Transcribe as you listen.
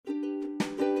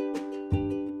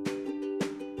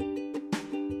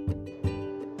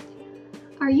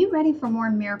you ready for more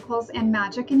miracles and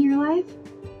magic in your life?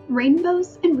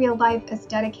 Rainbows in Real Life is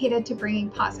dedicated to bringing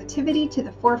positivity to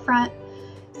the forefront,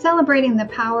 celebrating the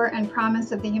power and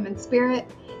promise of the human spirit,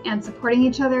 and supporting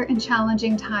each other in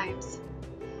challenging times.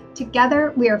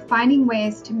 Together, we are finding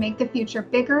ways to make the future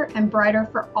bigger and brighter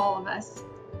for all of us.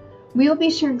 We will be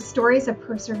sharing stories of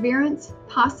perseverance,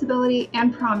 possibility,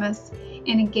 and promise,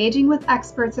 and engaging with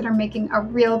experts that are making a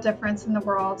real difference in the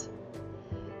world.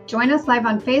 Join us live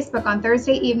on Facebook on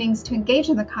Thursday evenings to engage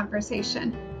in the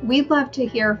conversation. We'd love to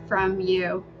hear from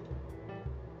you.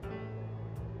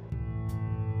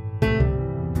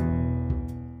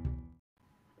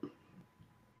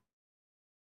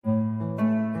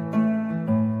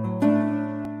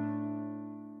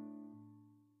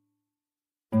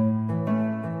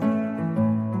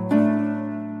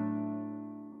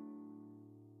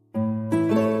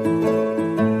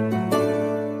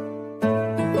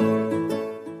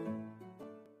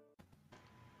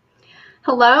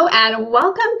 Hello and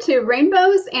welcome to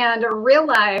Rainbows and Real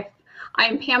Life.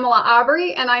 I'm Pamela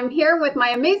Aubrey and I'm here with my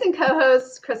amazing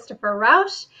co-host Christopher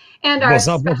Rausch and our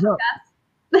special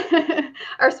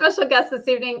guest this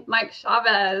evening, Mike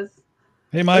Chavez.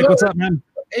 Hey Mike, what's up, man?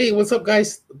 Hey, what's up,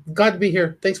 guys? Glad to be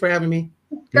here. Thanks for having me.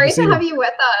 Great to have you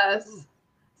with us.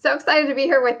 So excited to be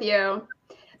here with you.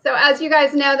 So as you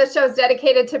guys know, the show is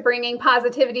dedicated to bringing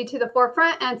positivity to the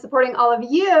forefront and supporting all of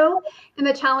you in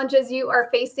the challenges you are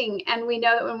facing. And we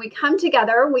know that when we come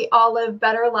together, we all live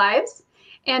better lives.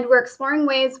 And we're exploring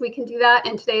ways we can do that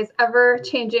in today's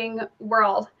ever-changing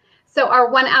world. So our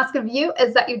one ask of you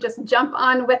is that you just jump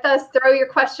on with us, throw your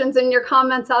questions and your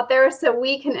comments out there so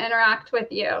we can interact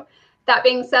with you. That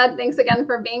being said, thanks again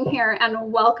for being here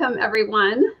and welcome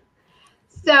everyone.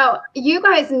 So you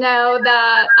guys know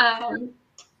that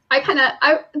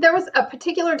there was a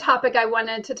particular topic I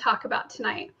wanted to talk about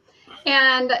tonight.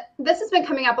 And this has been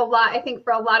coming up a lot, I think,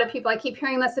 for a lot of people. I keep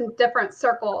hearing this in different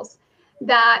circles,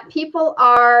 that people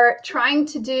are trying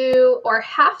to do or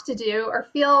have to do or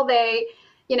feel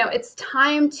it's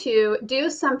time to do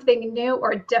something new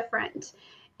or different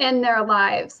in their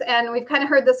lives. And we've kind of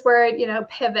heard this word,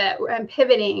 pivot and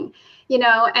pivoting,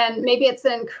 and maybe it's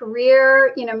in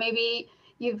career, maybe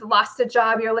you've lost a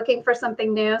job, you're looking for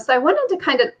something new. So I wanted to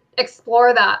kind of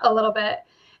explore that a little bit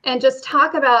and just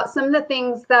talk about some of the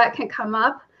things that can come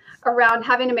up around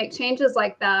having to make changes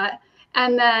like that.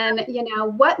 And then,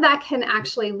 what that can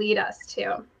actually lead us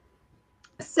to.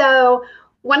 So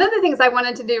one of the things I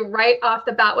wanted to do right off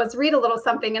the bat was read a little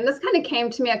something. And this kind of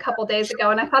came to me a couple days ago,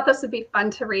 and I thought this would be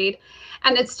fun to read.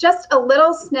 And it's just a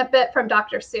little snippet from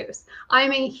Dr. Seuss.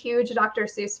 I'm a huge Dr.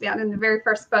 Seuss fan. And the very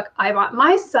first book I bought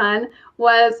my son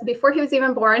was, before he was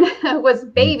even born, was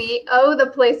Baby, Oh, the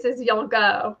Places You'll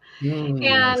Go.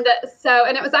 And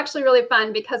it was actually really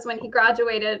fun because when he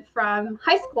graduated from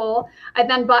high school, I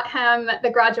then bought him the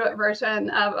graduate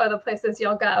version of Oh, the Places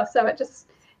You'll Go. So it just,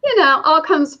 all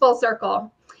comes full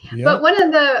circle. Yep. But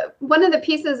one of the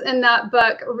pieces in that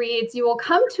book reads, "You will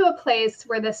come to a place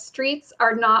where the streets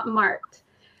are not marked.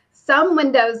 Some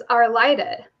windows are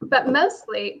lighted, but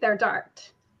mostly they're dark.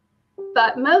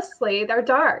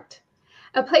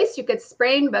 A place you could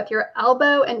sprain both your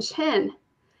elbow and chin.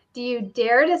 Do you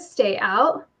dare to stay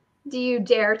out? Do you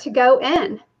dare to go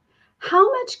in?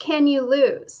 How much can you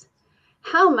lose?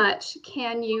 How much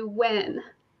can you win?"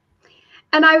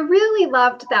 And I really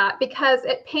loved that because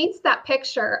it paints that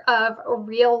picture of a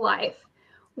real life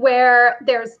where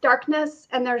there's darkness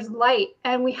and there's light,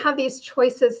 and we have these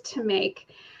choices to make.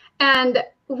 And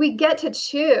we get to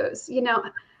choose,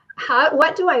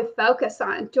 what do I focus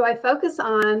on? Do I focus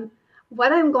on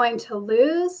what I'm going to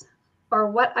lose or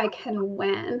what I can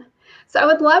win? So I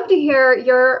would love to hear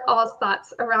your all's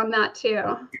thoughts around that too.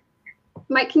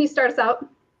 Mike, can you start us out?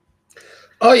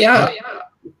 Oh, yeah.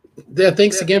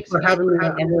 Thanks again for having me. I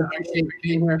really appreciate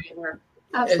being here.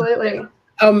 Absolutely.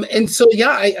 And so,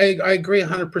 yeah, I agree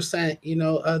 100%.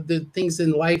 The things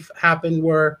in life happen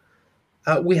where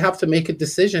we have to make a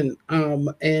decision.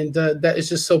 And that is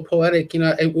just so poetic.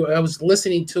 I was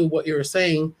listening to what you were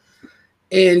saying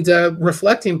and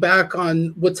reflecting back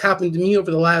on what's happened to me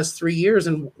over the last 3 years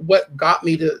and what got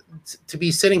me to be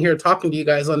sitting here talking to you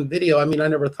guys on video. I mean, I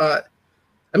never thought,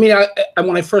 when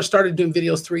I first started doing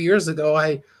videos 3 years ago,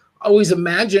 I always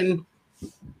imagined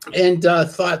and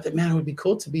thought that, man, it would be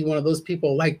cool to be one of those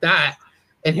people like that.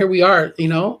 And here we are,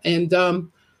 and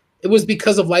it was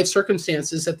because of life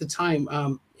circumstances at the time.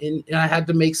 And I had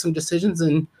to make some decisions,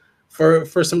 and for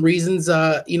some reasons,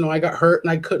 I got hurt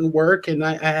and I couldn't work, and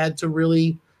I had to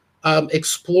really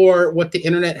explore what the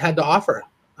internet had to offer.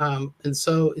 And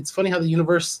so it's funny how the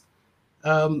universe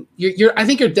I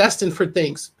think you're destined for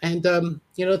things, and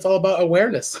you know, it's all about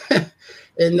awareness.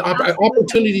 And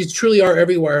opportunities truly are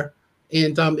everywhere.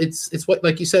 And it's what,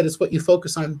 like you said, it's what you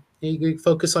focus on. You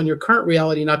focus on your current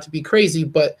reality, not to be crazy,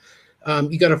 but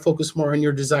you got to focus more on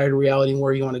your desired reality and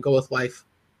where you want to go with life.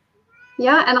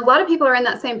 Yeah, and a lot of people are in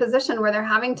that same position where they're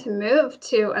having to move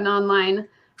to an online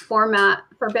format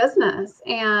for business,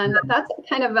 and that's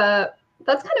kind of a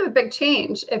big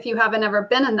change if you haven't ever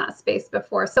been in that space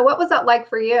before. So what was that like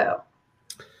for you?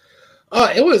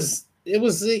 It was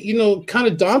you know, kind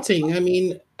of daunting. I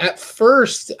mean, at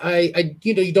first, I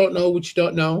you know, you don't know what you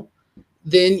don't know,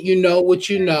 then you know what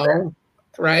you know,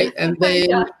 right? And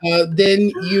then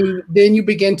then you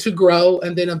begin to grow,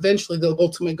 and then eventually the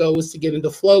ultimate goal is to get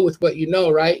into flow with what you know,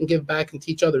 right, and give back and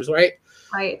teach others, right?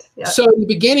 Right. Yeah. So in the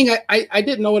beginning, I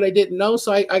didn't know what I didn't know,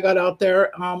 so I got out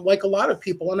there like a lot of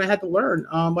people, and I had to learn.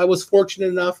 I was fortunate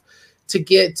enough to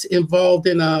get involved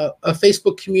in a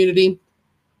Facebook community,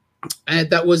 and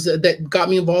that got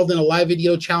me involved in a live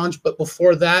video challenge. But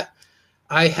before that,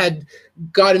 I had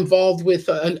got involved with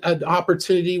an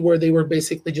opportunity where they were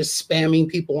basically just spamming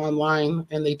people online,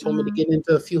 and they told me to get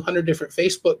into a few hundred different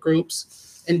Facebook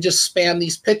groups and just spam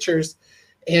these pictures.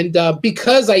 And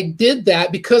because I did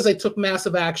that, because I took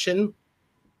massive action,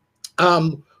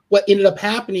 what ended up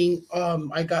happening,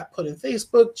 I got put in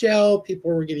Facebook jail.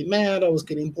 People were getting mad. I was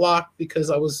getting blocked because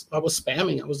I was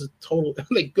spamming. I was a total,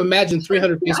 like, imagine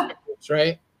 300 Facebook groups,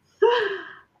 right?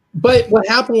 But what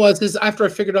happened is after I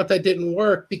figured out that didn't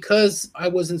work, because I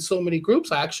was in so many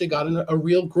groups, I actually got in a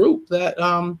real group that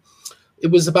it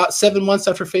was about 7 months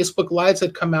after Facebook Lives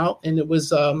had come out, and it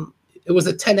was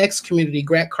a 10X community,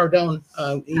 Grant Cardone.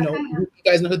 You know, you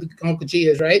guys know who the Uncle G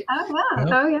is, right? Oh, wow.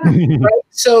 Oh, yeah. Right?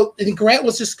 So and Grant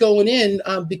was just going in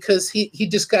because he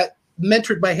just got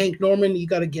mentored by Hank Norman. You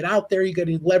got to get out there. You got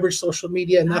to leverage social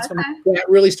media. And that's when Grant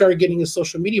really started getting a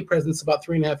social media presence about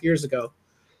 3.5 years ago.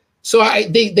 So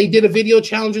they did a video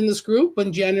challenge in this group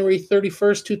on January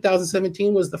 31st,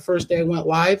 2017 was the first day I went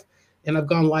live. And I've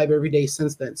gone live every day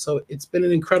since then. So it's been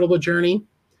an incredible journey.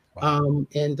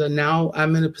 And now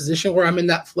I'm in a position where I'm in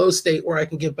that flow state where I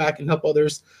can give back and help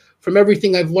others from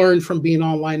everything I've learned from being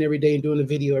online every day and doing a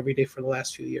video every day for the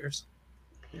last few years.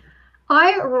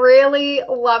 I really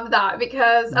love that,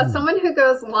 because as someone who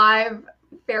goes live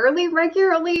fairly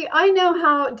regularly, I know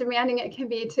how demanding it can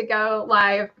be to go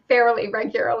live fairly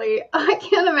regularly. I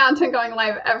can't imagine going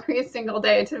live every single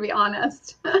day, to be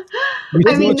honest. I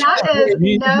mean, that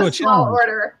is no small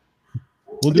order.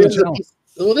 We'll do a challenge.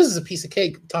 Well, this is a piece of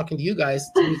cake talking to you guys.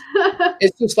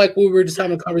 It's just like we were just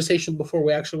having a conversation before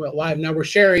we actually went live. Now we're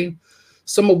sharing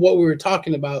some of what we were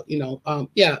talking about, you know.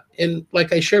 Yeah, and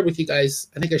like I shared with you guys,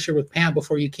 I think I shared with Pam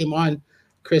before you came on,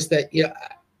 Chris, that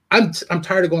I'm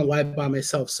tired of going live by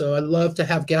myself. So I love to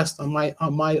have guests on my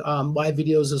live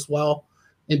videos as well,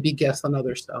 and be guests on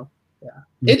others. So yeah,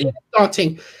 it's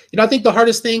daunting. You know, I think the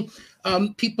hardest thing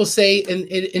people say, and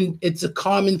it's a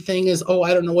common thing, is, oh,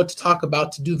 I don't know what to talk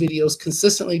about to do videos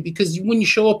consistently, because when you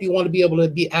show up, you want to be able to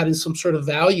be adding some sort of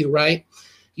value, right?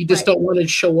 You just don't want to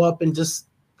show up and just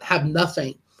have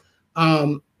nothing.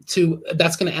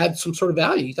 That's going to add some sort of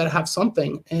value. You got to have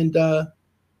something. And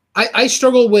I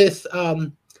struggle with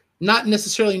not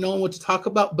necessarily knowing what to talk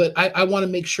about, but I want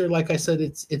to make sure, like I said,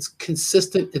 it's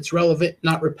consistent, it's relevant,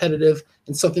 not repetitive,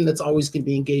 and something that's always going to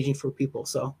be engaging for people.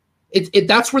 So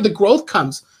that's where the growth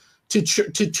comes, to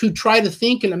try to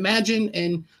think and imagine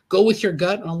and go with your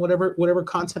gut on whatever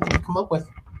content you come up with.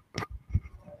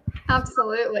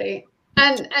 Absolutely.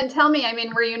 And tell me, I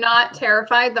mean, were you not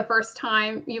terrified the first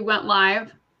time you went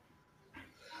live?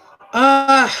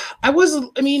 I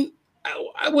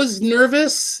was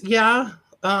nervous, yeah.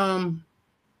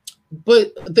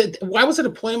 But I was at a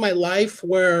point in my life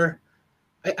where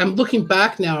I'm looking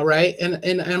back now, right?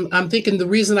 And I'm thinking the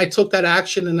reason I took that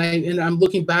action, and I'm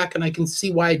looking back and I can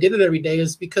see why I did it every day,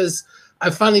 is because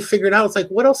I finally figured out, it's like,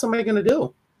 what else am I going to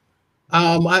do?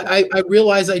 I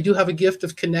realize I do have a gift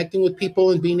of connecting with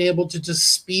people and being able to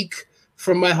just speak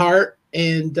from my heart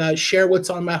and share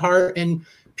what's on my heart. And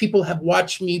people have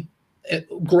watched me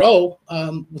grow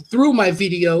through my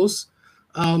videos.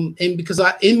 And because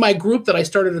in my group that I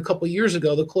started a couple of years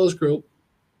ago, the closed group,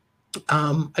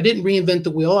 I didn't reinvent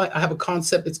the wheel. I have a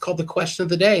concept. It's called the question of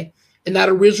the day. In that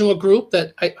original group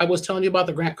that I was telling you about,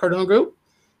 the Grant Cardone group,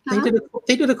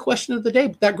 they did a question of the day,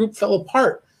 but that group fell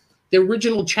apart. The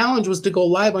original challenge was to go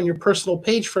live on your personal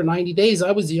page for 90 days.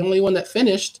 I was the only one that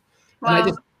finished. Wow.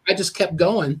 And I just kept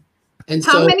going. And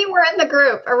how many were in the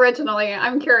group originally?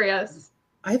 I'm curious.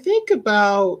 I think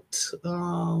about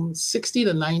 60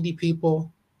 to 90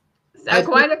 people. So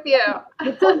quite a few.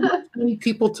 20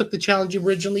 people took the challenge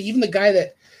originally. Even the guy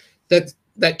that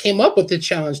that came up with the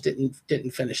challenge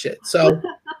didn't finish it. So,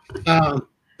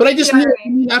 but I just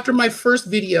knew after my first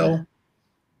video,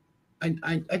 I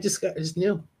just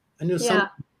knew. I knew something.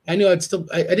 I knew I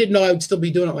didn't know I would still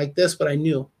be doing it like this, but I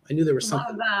knew there was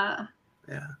something. Love that.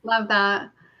 Yeah. Love that.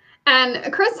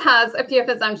 And Chris has a few of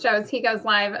his own shows. He goes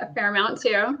live a fair amount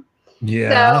too.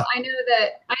 Yeah. So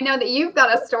I know that you've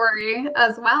got a story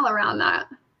as well around that.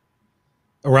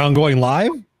 Around going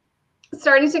live?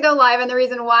 Starting to go live and the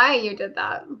reason why you did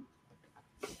that.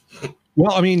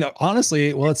 Well, I mean,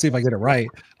 honestly, let's see if I get it right.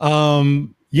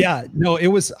 Yeah, no,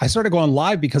 I started going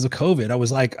live because of COVID.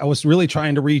 I was really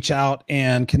trying to reach out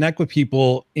and connect with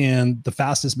people in the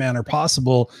fastest manner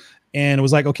possible. And it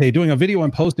was like, okay, doing a video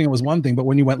and posting it was one thing, but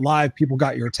when you went live, people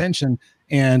got your attention.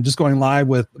 And just going live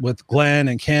with Glenn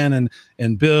and Ken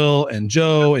and Bill and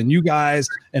Joe and you guys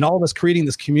and all of us creating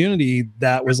this community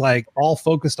that was like all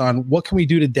focused on what can we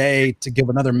do today to give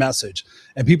another message.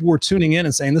 And people were tuning in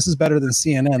and saying, this is better than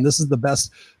CNN. This is the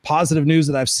best positive news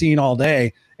that I've seen all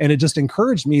day. And it just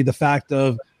encouraged me the fact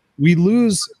of we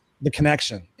lose the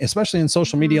connection, especially in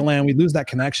social media land, we lose that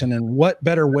connection. And what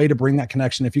better way to bring that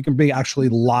connection if you can be actually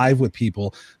live with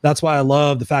people? That's why I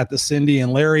love the fact that Cindy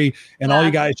and Larry and all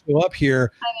you guys show up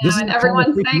here. I know, and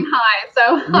everyone's saying hi.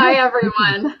 So hi,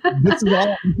 everyone. This is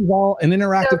all an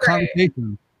interactive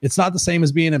conversation. It's not the same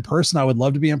as being in person. I would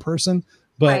love to be in person.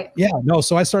 But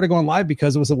so I started going live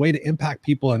because it was a way to impact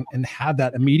people and have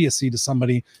that immediacy to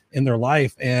somebody in their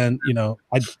life. And,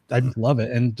 I just love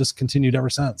it and just continued ever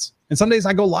since. And some days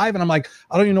I go live and I'm like,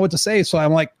 I don't even know what to say. So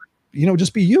I'm like,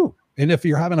 just be you. And if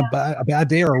you're having a bad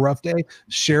day or a rough day,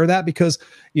 share that because,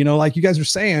 like you guys are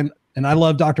saying, and I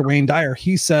love Dr. Wayne Dyer.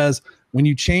 He says, when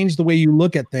you change the way you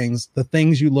look at things, the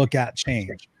things you look at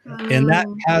change. And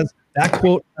that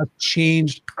quote has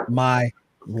changed my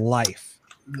life.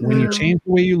 When you change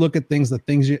the way you look at things, the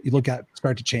things you look at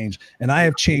start to change. And I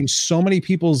have changed so many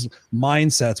people's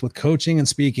mindsets with coaching and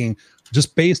speaking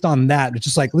just based on that. It's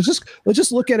just like, let's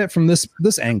just look at it from this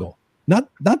angle, not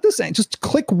this angle. Just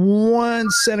click 1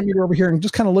 centimeter over here and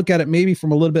just kind of look at it maybe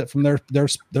from a little bit from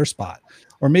their spot,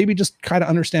 or maybe just try to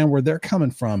understand where they're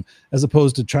coming from as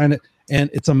opposed to trying to, and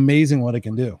it's amazing what it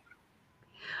can do.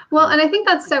 Well, and I think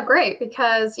that's so great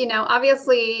because,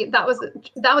 obviously that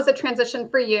was a transition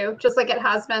for you, just like it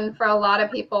has been for a lot of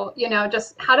people,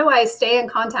 just how do I stay in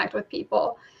contact with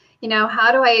people?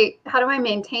 How do I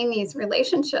maintain these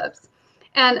relationships?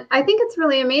 And I think it's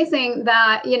really amazing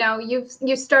that,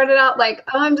 you started out like,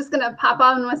 oh, I'm just going to pop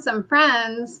on with some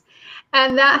friends.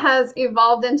 And that has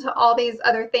evolved into all these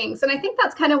other things. And I think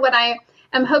that's kind of what I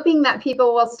am hoping that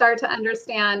people will start to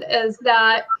understand is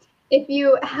that if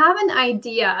you have an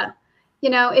idea,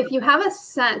 if you have a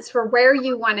sense for where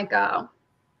you want to go,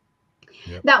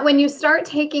 that when you start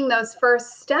taking those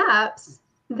first steps,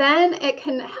 then it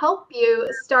can help you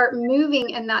start moving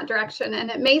in that direction. And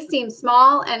it may seem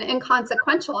small and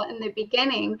inconsequential in the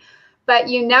beginning, but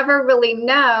you never really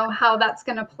know how that's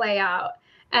going to play out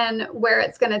and where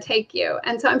it's going to take you.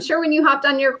 And so I'm sure when you hopped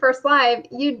on your first live,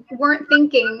 you weren't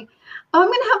thinking, oh, I'm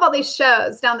going to have all these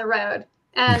shows down the road.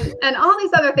 And all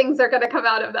these other things are going to come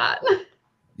out of that.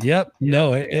 Yep.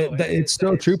 No, it's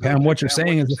so true, Pam. What you're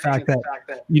saying is the fact that,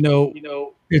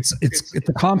 it's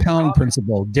the compound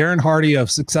principle. Darren Hardy of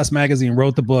Success Magazine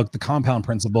wrote the book, The Compound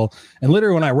Principle. And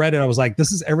literally when I read it, I was like,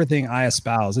 this is everything I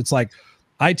espouse. It's like,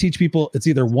 I teach people it's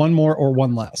either one more or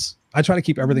one less. I try to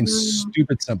keep everything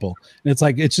stupid simple. And it's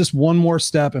like, it's just one more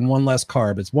step and one less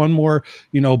carb. It's one more,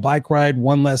 bike ride,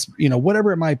 one less,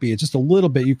 whatever it might be. It's just a little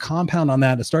bit. You compound on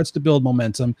that. It starts to build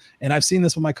momentum. And I've seen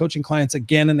this with my coaching clients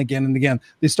again and again and again.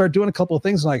 They start doing a couple of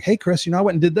things like, hey, Chris, I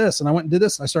went and did this and I went and did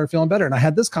this. And I started feeling better. And I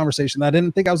had this conversation that I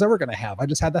didn't think I was ever going to have. I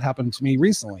just had that happen to me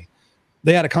recently.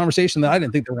 They had a conversation that I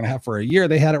didn't think they were going to have for a year.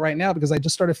 They had it right now because I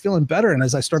just started feeling better. And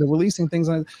as I started releasing things,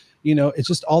 it's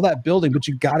just all that building, but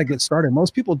you got to get started.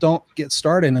 Most people don't get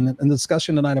started. And the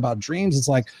discussion tonight about dreams, it's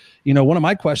like, one of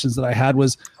my questions that I had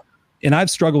was, and I've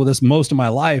struggled with this most of my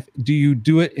life. Do you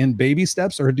do it in baby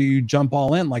steps or do you jump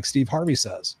all in like Steve Harvey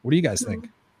says? What do you guys think?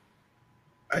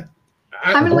 I'm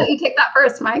going to let you take that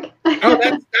first, Mike.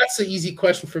 That's an easy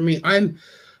question for me.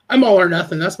 I'm all or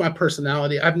nothing. That's my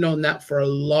personality. I've known that for a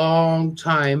long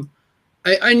time.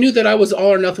 I knew that I was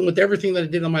all or nothing with everything that I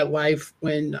did in my life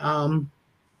when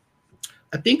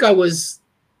I think it was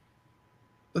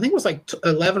like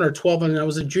 11 or 12, and I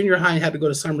was in junior high and had to go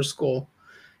to summer school.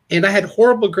 And I had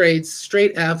horrible grades,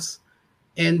 straight Fs.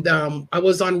 And I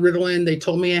was on Ritalin. They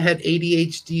told me I had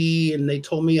ADHD, and they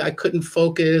told me I couldn't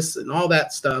focus and all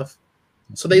that stuff.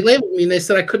 So they labeled me and they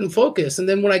said I couldn't focus. And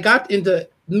then when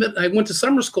I went to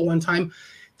summer school one time,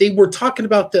 they were talking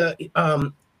about the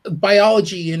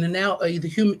biology and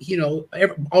the human,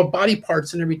 all body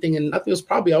parts and everything. And I think it was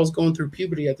probably, I was going through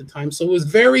puberty at the time. So it was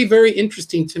very, very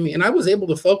interesting to me. And I was able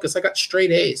to focus. I got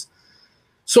straight A's.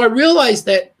 So I realized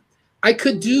that I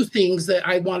could do things that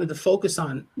I wanted to focus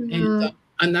on. And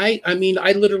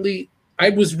I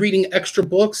was reading extra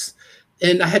books,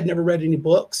 and I had never read any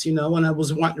books, and I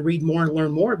was wanting to read more and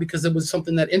learn more because it was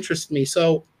something that interested me.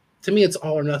 So to me, it's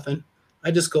all or nothing.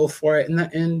 I just go for it. I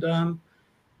don't know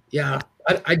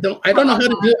how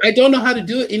to do it. I don't know how to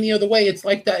do it any other way. It's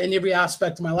like that in every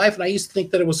aspect of my life. And I used to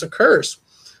think that it was a curse,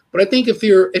 but I think if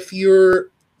you're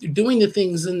doing the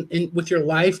things with your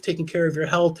life, taking care of your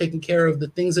health, taking care of the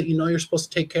things that you're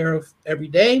supposed to take care of every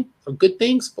day, or good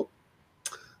things,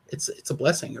 it's a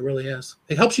blessing. It really is.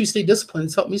 It helps you stay disciplined.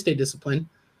 It's helped me stay disciplined.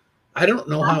 I don't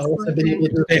know how else I've been able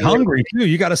to stay hungry too.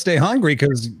 You got to stay hungry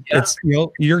because it's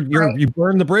you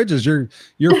burn the bridges. You're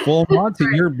full Monty.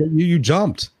 You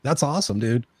jumped. That's awesome,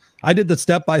 dude. I did the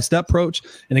step-by-step approach,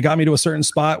 and it got me to a certain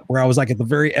spot where I was like at the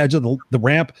very edge of the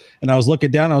ramp, and I was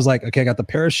looking down. I was like, okay, I got the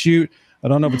parachute. I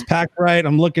don't know if it's packed right.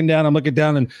 I'm looking down,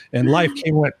 and life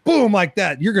came and went boom like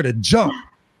that. You're gonna jump,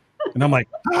 and I'm like,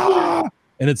 ah,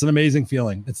 and it's an amazing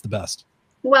feeling. It's the best.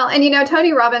 Well, and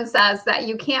Tony Robbins says that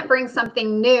you can't bring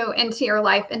something new into your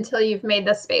life until you've made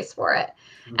the space for it.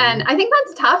 Mm-hmm. And I think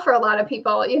that's tough for a lot of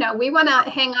people. We want to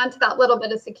hang on to that little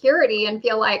bit of security and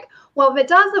feel like, well, if it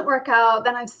doesn't work out,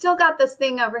 then I've still got this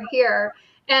thing over here.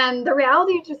 And the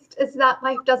reality just is that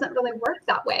life doesn't really work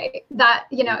that way. That,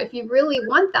 if you really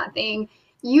want that thing,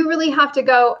 you really have to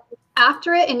go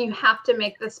after it, and you have to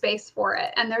make the space for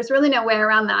it. And there's really no way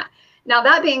around that. Now,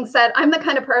 that being said, I'm the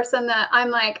kind of person that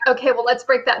I'm like, okay, well, let's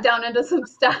break that down into some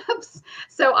steps.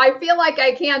 So I feel like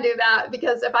I can do that,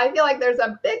 because if I feel like there's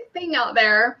a big thing out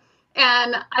there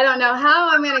and I don't know how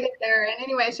I'm going to get there in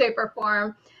any way, shape, or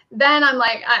form, then I'm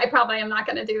like, I probably am not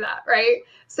going to do that, right?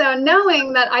 So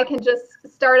knowing that I can just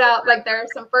start out, like there are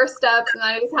some first steps and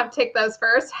I just have to take those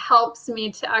first, helps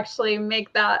me to actually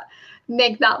make that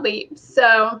leap.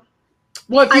 So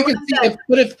well, if you can see,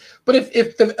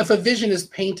 if a vision is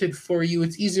painted for you,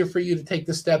 it's easier for you to take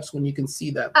the steps when you can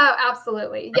see them. Oh,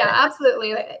 absolutely. Yeah,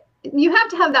 absolutely. You have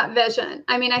to have that vision.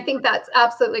 I mean, I think that's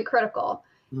absolutely critical.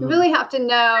 You really have to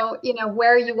know,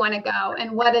 where you want to go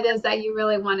and what it is that you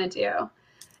really want to do.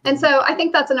 And so I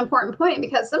think that's an important point,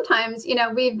 because sometimes,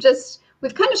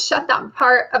 we've kind of shut that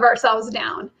part of ourselves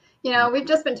down. We've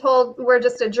just been told we're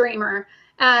just a dreamer.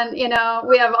 And,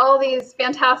 we have all these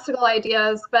fantastical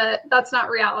ideas, but that's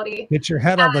not reality. Get your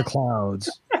head out of the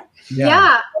clouds.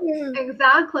 Yeah,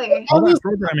 exactly. All that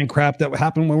programming crap that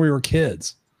happened when we were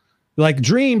kids. Like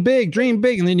dream big. And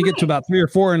then you get to about 3 or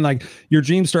 4 and like your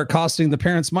dreams start costing the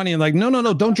parents money. And like, no,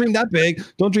 don't dream that big.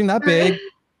 Don't dream that big.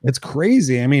 It's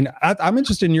crazy. I mean, I'm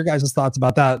interested in your guys' thoughts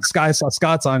about that.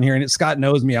 Scott's on here, and Scott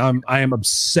knows me. I am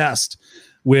obsessed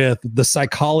with the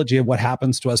psychology of what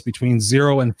happens to us between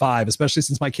 0 and 5, especially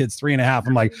since my kid's 3.5.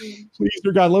 I'm like, please,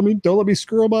 dear God, don't let me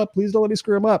screw him up. Please don't let me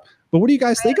screw him up. But what do you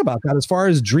guys think about that as far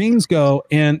as dreams go,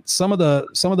 and some of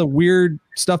the weird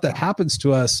stuff that happens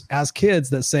to us as kids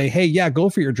that say, hey, yeah,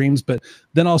 go for your dreams, but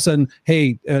then all of a sudden,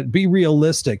 hey, be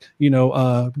realistic,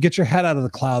 get your head out of the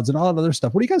clouds and all that other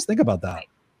stuff. What do you guys think about that?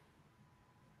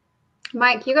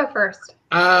 Mike, you go first.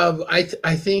 I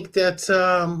think that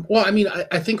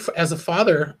I think as a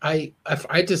father, I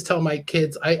just tell my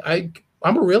kids I'm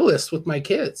a realist with my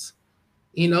kids.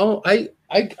 I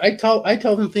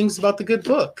tell them things about the good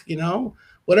book.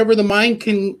 Whatever the mind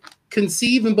can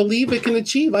conceive and believe, it can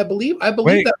achieve. I believe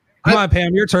that. Come on,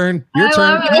 Pam, your turn. Your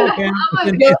turn.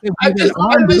 I'm just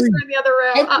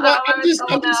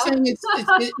saying it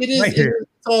is. Right,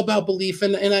 it's all about belief,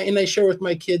 and I share with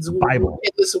my kids. Bible.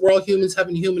 We're all humans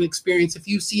having human experience. If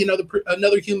you see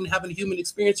another human having a human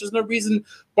experience, there's no reason,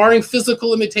 barring physical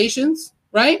limitations,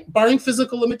 right? Barring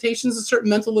physical limitations and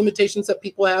certain mental limitations that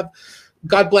people have.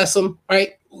 God bless them,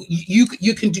 right? You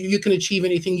can achieve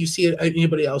anything you see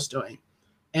anybody else doing.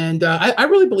 And I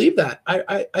really believe that.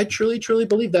 I truly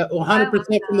believe that 100%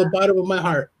 from the bottom of my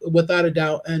heart, without a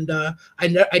doubt. And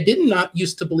I did not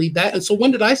used to believe that. And so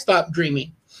when did I stop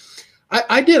dreaming?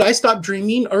 I did. I stopped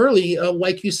dreaming early,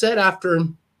 like you said, after, around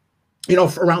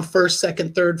 1st,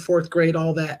 2nd, 3rd, 4th grade,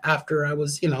 all that, after I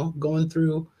was, going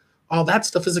through all that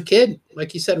stuff as a kid.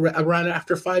 Like you said, around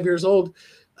after 5 years old.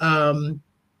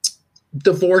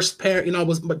 Divorced parent,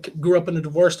 grew up in a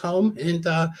divorced home, and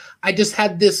I just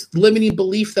had this limiting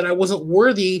belief that I wasn't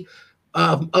worthy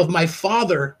of my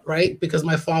father, right? Because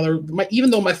even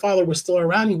though my father was still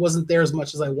around, he wasn't there as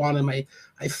much as I wanted.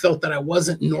 I felt that I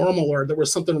wasn't normal, or there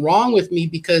was something wrong with me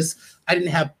because I didn't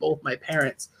have both my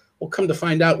parents. Well, come to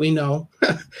find out, we know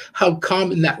how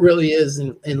common that really is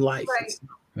in life.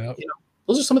 Right. Yep. You know,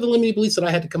 those are some of the limiting beliefs that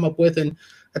I had to come up with. And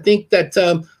I think that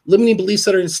limiting beliefs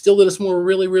that are instilled in us when we're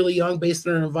really, really young based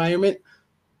on our environment,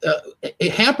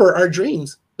 hamper our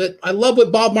dreams. But I love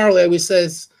what Bob Marley always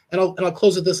says, and I'll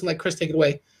close with this and let Chris take it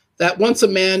away. That once a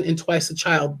man and twice a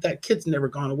child, that kid's never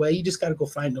gone away. You just got to go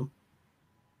find them.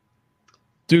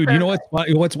 Dude, you know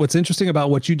what's interesting about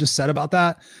what you just said about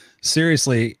that?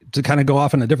 Seriously, to kind of go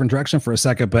off in a different direction for a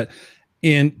second, but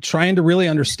in trying to really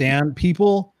understand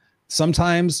people,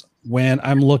 sometimes when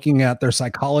I'm looking at their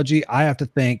psychology, I have to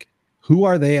think, who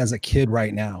are they as a kid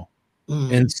right now?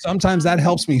 And sometimes that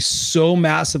helps me so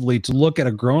massively to look at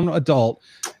a grown adult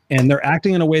and they're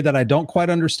acting in a way that I don't quite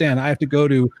understand. I have to go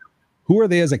to, who are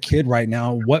they as a kid right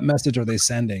now? What message are they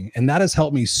sending? And that has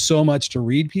helped me so much to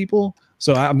read people.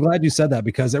 So I'm glad you said that,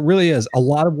 because it really is a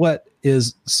lot of what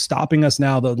is stopping us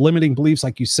now. The limiting beliefs,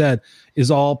 like you said,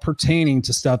 is all pertaining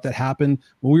to stuff that happened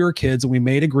when we were kids and we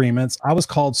made agreements. I was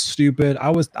called stupid.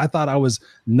 I thought I was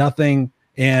nothing.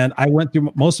 And I went through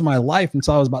most of my life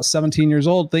until I was about 17 years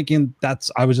old thinking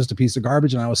I was just a piece of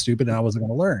garbage and I was stupid and I wasn't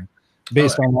going to learn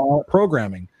based on all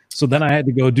programming. So then I had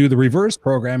to go do the reverse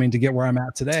programming to get where I'm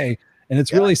at today. And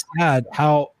it's really sad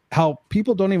how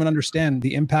people don't even understand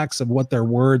the impacts of what their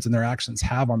words and their actions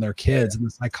have on their kids and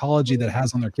the psychology that it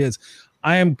has on their kids.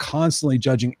 I am constantly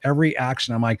judging every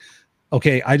action. I'm like,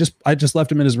 okay, I just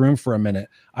left him in his room for a minute.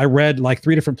 I read like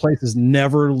 3 different places,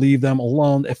 never leave them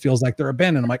alone. It feels like they're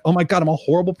abandoned. I'm like, oh my God, I'm a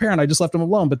horrible parent. I just left them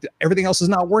alone, but everything else is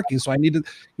not working. So I need to,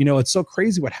 it's so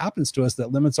crazy what happens to us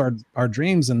that limits our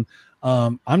dreams. And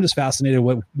I'm just fascinated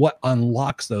with what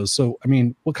unlocks those. So, I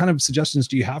mean, what kind of suggestions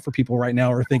do you have for people right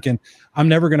now who are thinking, I'm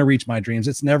never going to reach my dreams?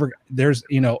 It's never, there's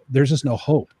just no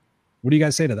hope. What do you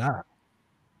guys say to that?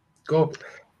 Go.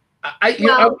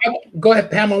 Go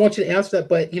ahead, Pam. I want you to answer that.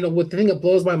 But what the thing that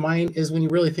blows my mind is when you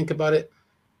really think about it,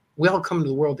 we all come to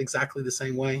the world exactly the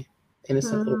same way,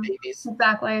 innocent little babies.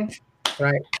 Exactly.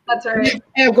 Right. That's right.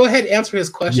 Pam, go ahead and answer his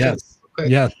question. Yes. Okay.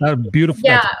 Yes, that's beautiful.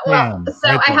 Yeah. Well, so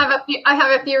right I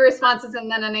have a few responses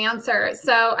and then an answer.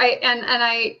 So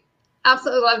I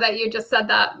absolutely love that you just said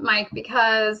that, Mike,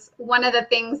 because one of the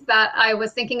things that I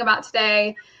was thinking about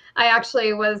today, I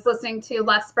actually was listening to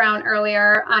Les Brown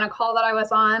earlier on a call that I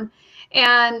was on,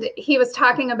 and he was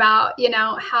talking about,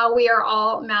 how we are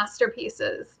all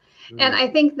masterpieces. And I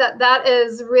think that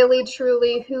is really,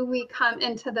 truly who we come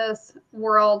into this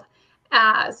world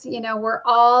as. We're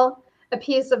all a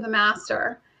piece of the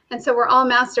master. And so we're all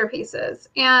masterpieces.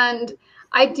 And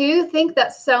I do think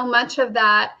that so much of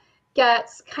that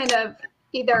gets kind of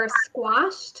either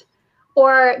squashed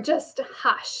or just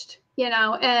hushed,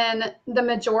 in the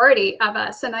majority of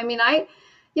us. And I mean, I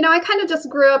kind of just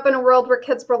grew up in a world where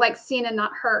kids were like seen and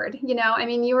not heard. I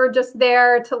mean, you were just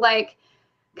there to like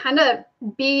kind of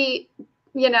be,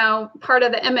 part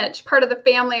of the image, part of the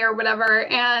family or whatever.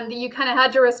 And you kind of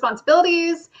had your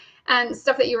responsibilities and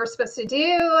stuff that you were supposed to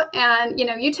do. And,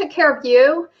 you took care of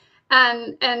you.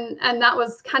 And that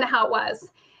was kind of how it was.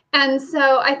 And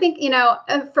so I think,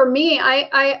 for me,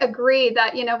 I agree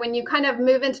that, when you kind of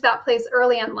move into that place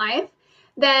early in life,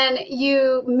 then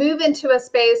you move into a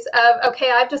space of,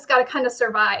 okay, I've just got to kind of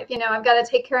survive. I've got to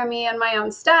take care of me and my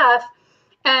own stuff.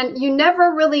 And you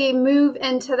never really move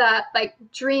into that like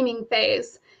dreaming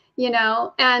phase,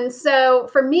 And so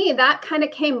for me, that kind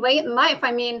of came late in life.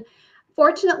 I mean,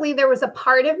 fortunately, there was a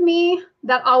part of me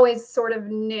that always sort of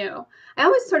knew. I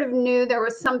always sort of knew there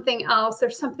was something else or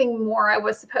something more I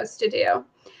was supposed to do.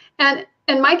 And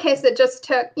in my case, it just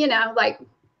took, like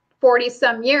 40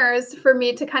 some years for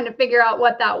me to kind of figure out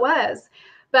what that was.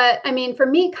 But I mean, for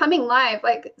me coming live,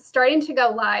 like starting to go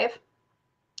live,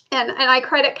 and I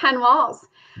credit Ken Walls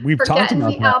for getting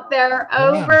me out there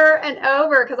over and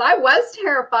over, because I was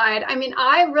terrified. I mean,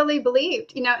 I really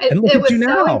believed, it was so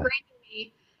ingrained in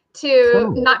me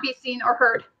to not be seen or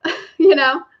heard,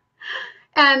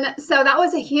 And so that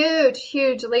was a huge,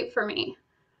 huge leap for me.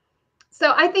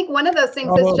 So I think one of those things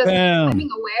is just becoming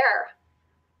aware.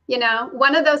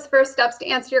 One of those first steps to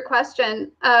answer your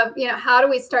question of, how do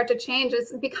we start to change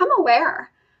is become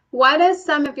aware. What is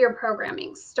some of your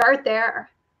programming? Start there.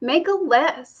 Make a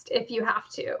list if you have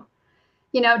to.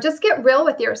 Just get real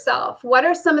with yourself. What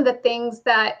are some of the things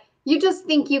that you just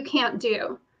think you can't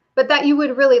do, but that you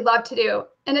would really love to do?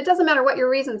 And it doesn't matter what your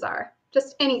reasons are,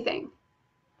 just anything.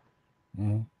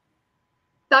 Mm-hmm.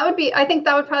 I think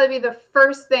that would probably be the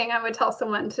first thing I would tell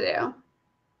someone to do.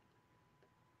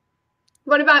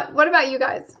 What about you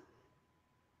guys?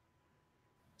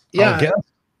 Yeah,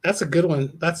 that's a good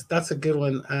one. That's a good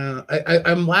one.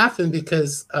 I'm laughing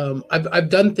because I've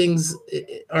done things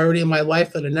already in my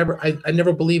life that I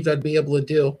never believed I'd be able to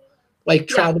do, like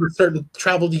travel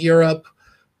to Europe,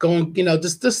 going,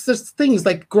 just things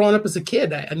like growing up as a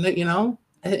kid, and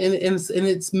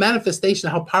it's manifestation,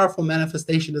 how powerful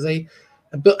manifestation is. I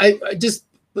just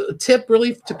tip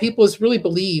really to people is really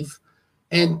believe.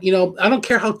 And, I don't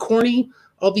care how corny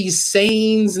all these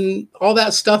sayings and all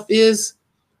that stuff is.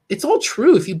 It's all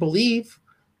true if you believe.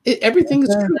 Everything is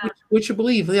true, what you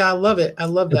believe. Yeah, I love it. I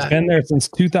love that. It's been there since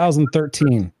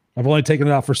 2013. I've only taken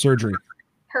it out for surgery.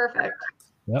 Perfect.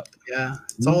 Yep. Yeah,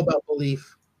 it's all about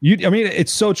belief.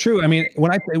 It's so true. I mean,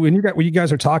 when you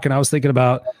guys are talking, I was thinking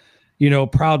about,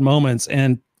 proud moments,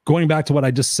 and going back to what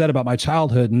I just said about my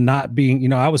childhood and not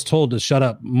being, I was told to shut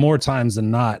up more times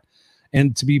than not,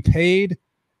 and to be paid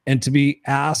and to be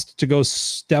asked to go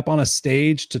step on a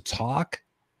stage to talk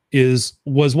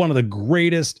was one of the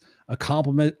greatest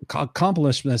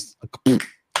accomplishments.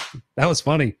 That was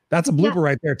funny. That's a blooper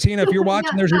right there. Tina, if you're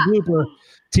watching, there's your blooper.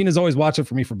 Tina's always watching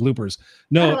for me for bloopers.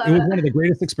 No, it was one of the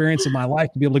greatest experiences of my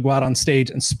life to be able to go out on stage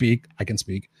and speak. I can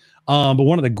speak. But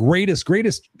one of the greatest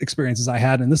experiences I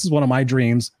had, and this is one of my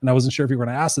dreams, and I wasn't sure if you were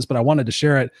going to ask this, but I wanted to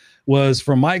share it, was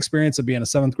from my experience of being a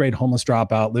 7th grade homeless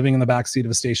dropout, living in the backseat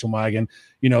of a station wagon,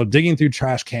 digging through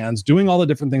trash cans, doing all the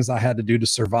different things I had to do to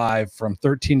survive from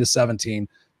 13 to 17,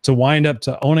 to wind up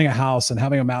to owning a house and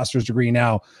having a master's degree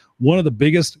now. One of the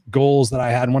biggest goals that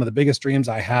I had, and one of the biggest dreams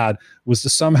I had, was to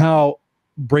somehow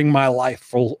bring my life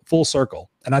full circle.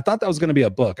 And I thought that was going to be a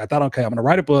book. I thought, okay, I'm going to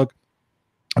write a book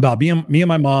about me and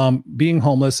my mom being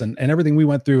homeless and everything we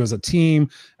went through as a team,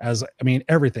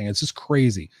 everything. It's just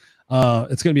crazy.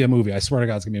 It's going to be a movie. I swear to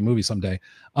God, it's going to be a movie someday.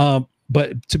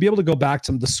 But to be able to go back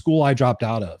to the school I dropped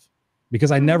out of,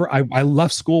 because I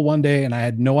left school one day and I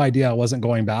had no idea I wasn't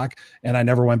going back, and I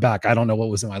never went back. I don't know what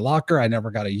was in my locker. I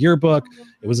never got a yearbook.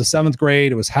 It was a 7th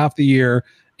grade. It was half the year.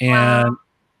 And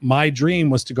my dream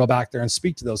was to go back there and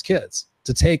speak to those kids,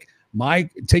 to take my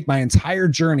entire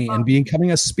journey and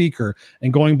becoming a speaker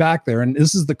and going back there. And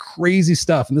this is the crazy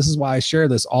stuff. And this is why I share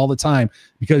this all the time,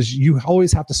 because you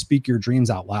always have to speak your dreams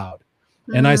out loud.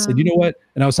 And I said, you know what?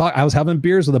 And I was having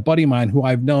beers with a buddy of mine who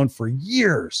I've known for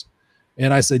years.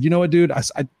 And I said, you know what, dude, I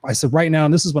said, right now,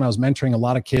 and this is when I was mentoring a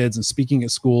lot of kids and speaking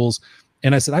at schools.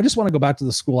 And I said, I just want to go back to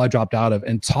the school I dropped out of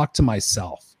and talk to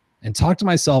myself in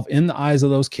the eyes of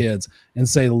those kids and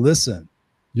say, listen,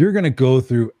 you're going to go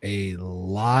through a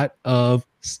lot of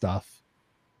stuff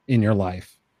in your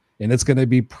life, and it's going to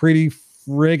be pretty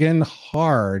friggin'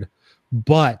 hard,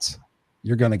 but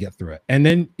you're going to get through it. And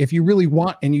then if you really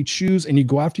want and you choose and you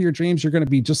go after your dreams, you're going to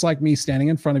be just like me, standing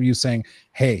in front of you saying,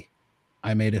 hey,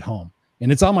 I made it home.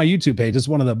 And it's on my YouTube page. It's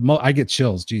one of the I get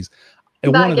chills. Geez.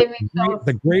 And one of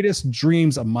the greatest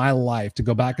dreams of my life, to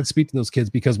go back and speak to those kids,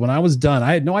 because when I was done,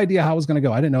 I had no idea how I was going to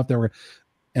go. I didn't know if there were,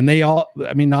 and they all,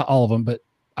 not all of them, but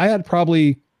I had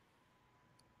probably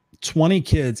 20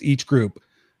 kids, each group,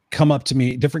 come up to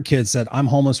me. Different kids said, I'm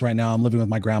homeless right now. I'm living with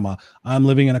my grandma. I'm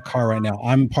living in a car right now.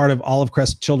 I'm part of Olive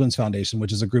Crest Children's Foundation,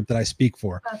 which is a group that I speak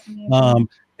for.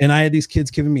 And I had these kids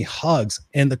giving me hugs.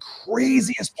 And the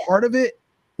craziest part of it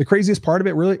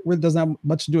really doesn't have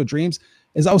much to do with dreams,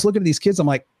 is I was looking at these kids. I'm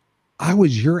like, I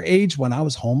was your age when I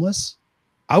was homeless.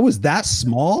 I was that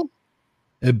small.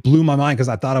 It blew my mind because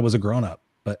I thought I was a grown-up.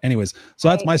 But anyways, so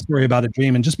that's my story about a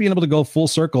dream, and just being able to go full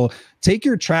circle, take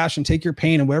your trash and take your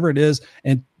pain and whatever it is,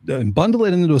 and bundle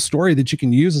it into a story that you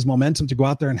can use as momentum to go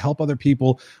out there and help other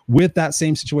people with that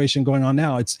same situation going on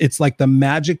now. It's like the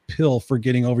magic pill for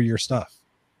getting over your stuff.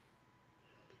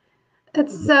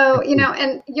 It's so,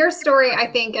 and your story, I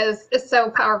think, is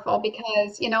so powerful,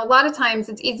 because, a lot of times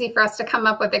it's easy for us to come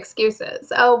up with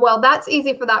excuses. Oh, well, that's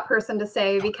easy for that person to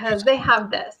say because they have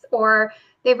this, or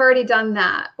they've already done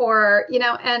that, or,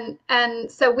 and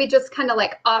so we just kind of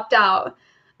like opt out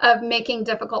of making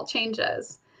difficult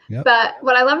changes. Yep. But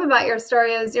what I love about your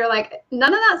story is you're like,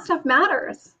 none of that stuff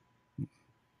matters.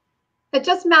 It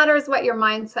just matters what your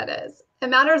mindset is. It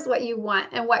matters what you want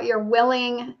and what you're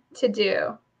willing to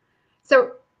do.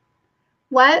 So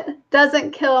what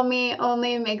doesn't kill me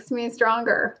only makes me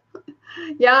stronger.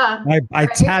 Yeah. I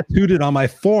tattooed it on my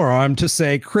forearm to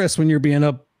say, Chris, when you're being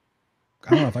I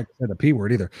don't know if I can say the P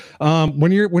word either.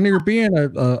 When you're being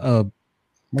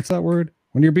what's that word?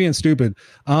 When you're being stupid.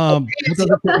 So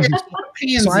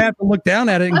I have to look down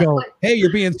at it and go, hey,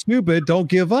 you're being stupid. Don't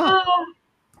give up.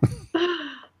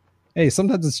 Hey,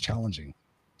 sometimes it's challenging.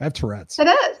 I have Tourette's. It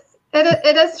is.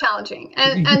 It is challenging.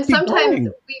 And sometimes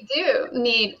we do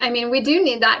need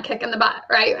that kick in the butt,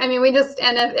 right? I mean,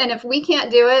 and if we can't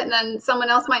do it, then someone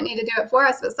else might need to do it for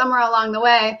us. But somewhere along the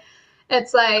way,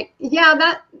 it's like, yeah,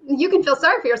 that you can feel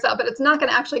sorry for yourself, but it's not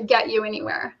going to actually get you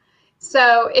anywhere.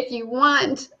 So if you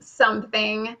want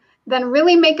something, then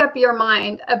really make up your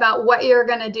mind about what you're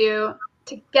going to do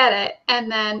to get it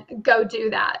and then go do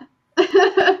that.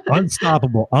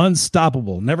 Unstoppable,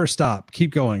 unstoppable, never stop,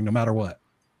 keep going no matter what.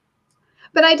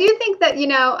 But I do think that, you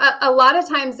know, a lot of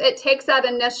times it takes that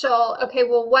initial, okay,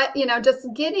 well, what, you know, just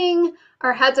getting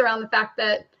our heads around the fact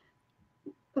that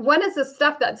what is the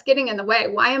stuff that's getting in the way?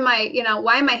 Why am I, you know,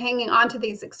 why am I hanging on to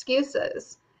these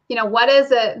excuses? You know, what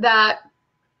is it that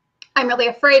I'm really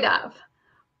afraid of?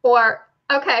 Or,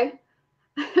 okay.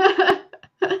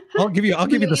 I'll give you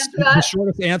the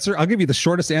shortest answer. I'll give you the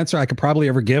shortest answer I could probably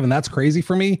ever give. And that's crazy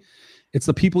for me. It's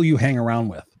the people you hang around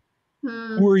with.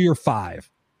 Who are your 5?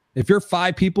 If your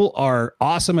 5 people are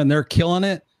awesome and they're killing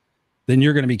it, then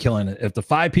you're going to be killing it. If the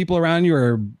 5 people around you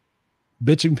are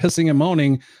bitching, pissing, and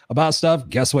moaning about stuff,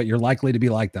 guess what? You're likely to be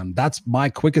like them. That's my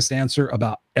quickest answer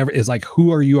about is like,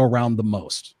 who are you around the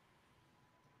most?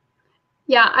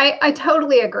 Yeah, I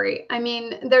totally agree. I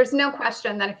mean, there's no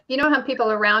question that if you don't have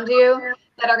people around you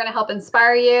that are going to help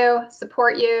inspire you,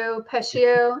 support you, push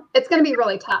you, it's going to be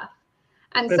really tough.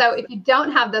 And so if you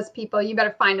don't have those people, you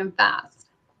better find them fast.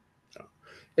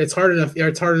 It's hard enough.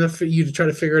 It's hard enough for you to try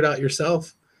to figure it out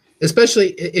yourself,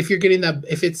 especially if you're getting that,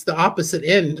 if it's the opposite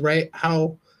end, right?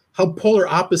 How polar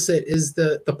opposite is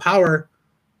the power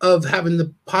of having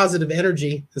the positive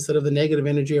energy instead of the negative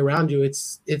energy around you.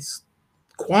 It's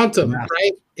quantum,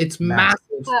 right? It's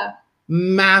massive.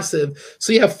 Massive.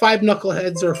 So you have 5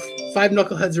 knuckleheads or 5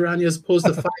 knuckleheads around you as opposed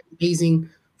to 5 amazing,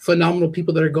 phenomenal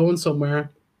people that are going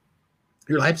somewhere.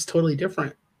 Your life's totally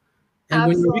different. And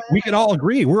when we can all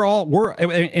agree,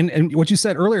 and what you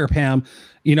said earlier, Pam,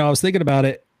 you know, I was thinking about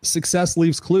it. Success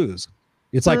leaves clues.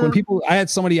 It's like when people, I had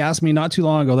somebody ask me not too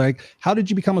long ago, like, how did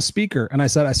you become a speaker? And I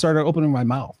said, I started opening my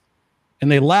mouth.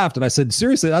 And they laughed. And I said,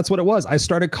 seriously, that's what it was. I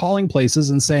started calling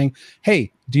places and saying,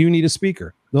 hey, do you need a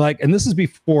speaker? They're like, and this is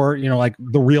before, you know, like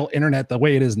the real internet, the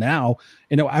way it is now,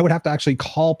 you know, I would have to actually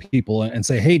call people and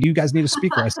say, hey, do you guys need a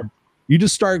speaker? I said, you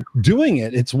just start doing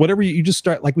it. It's whatever you just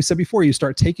start, like we said before, you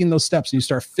start taking those steps and you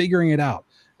start figuring it out.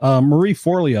 Marie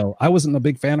Forleo, I wasn't a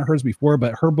big fan of hers before,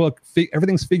 but her book,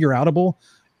 Everything's Figure Outable.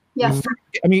 Yeah.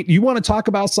 I mean, you want to talk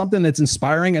about something that's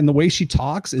inspiring, and the way she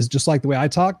talks is just like the way I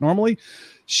talk normally.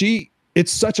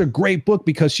 It's such a great book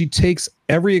because she takes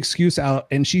every excuse out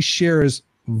and she shares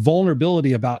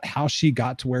vulnerability about how she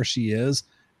got to where she is.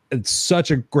 It's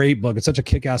such a great book. It's such a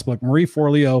kick-ass book. Marie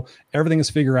Forleo, Everything is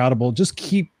Figure Outable. Just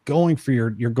keep going for your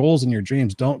goals and your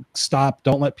dreams. Don't stop.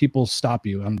 Don't let people stop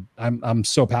you. I'm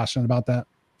so passionate about that.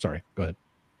 Sorry, go ahead.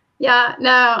 Yeah, no,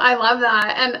 I love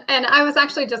that. And I was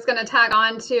actually just going to tag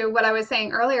on to what I was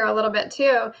saying earlier a little bit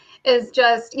too, is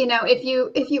just, you know, if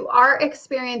you are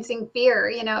experiencing fear,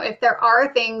 you know, if there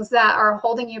are things that are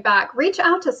holding you back, reach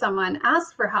out to someone,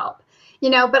 ask for help, you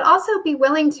know, but also be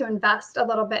willing to invest a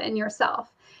little bit in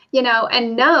yourself, you know,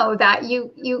 and know that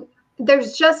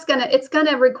it's going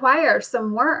to require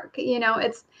some work. You know,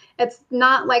 it's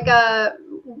not like a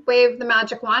wave the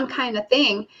magic wand kind of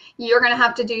thing. You're going to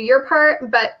have to do your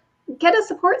part, but get a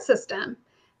support system,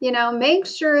 you know, make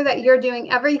sure that you're doing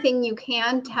everything you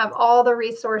can to have all the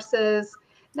resources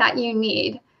that you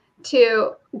need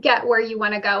to get where you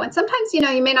want to go. And sometimes, you know,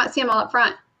 you may not see them all up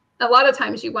front. A lot of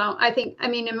times you won't. I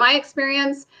mean, in my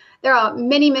experience, there are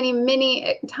many, many,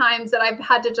 many times that I've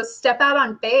had to just step out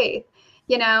on faith,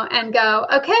 you know, and go,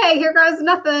 okay, here goes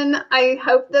nothing. I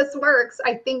hope this works.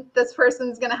 I think this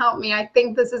person's going to help me. I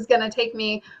think this is going to take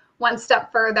me one step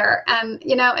further. And,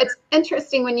 you know, it's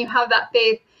interesting when you have that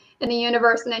faith in the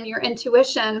universe and in your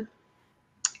intuition,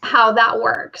 how that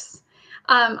works.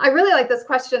 I really like this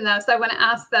question though. So I want to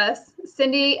ask this.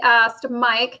 Cindy asked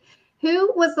Mike,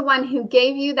 who was the one who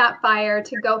gave you that fire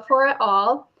to go for it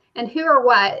all? And who or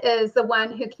what is the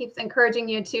one who keeps encouraging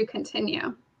you to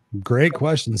continue? Great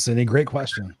question, Cindy. Great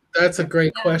question. That's a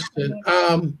great question.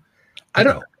 I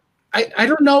don't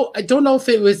know. I don't know if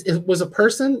it was a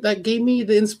person that gave me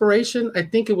the inspiration. I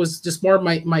think it was just more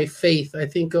my faith. I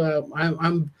think I'm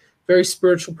a very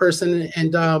spiritual person,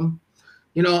 and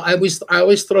you know, I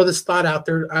always throw this thought out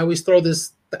there. I always throw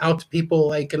this out to people,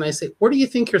 like, and I say, where do you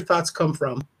think your thoughts come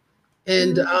from?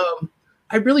 And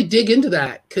I really dig into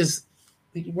that because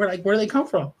where do they come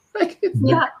from? Like,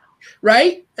 yeah,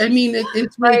 right. I mean,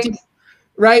 it's right. Really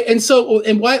right. And so,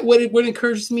 and what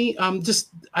encourages me, I'm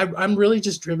really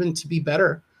just driven to be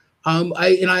better.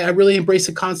 I really embrace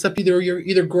the concept, either you're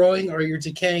either growing or you're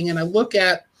decaying. And I look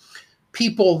at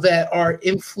people that are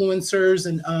influencers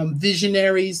and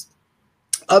visionaries,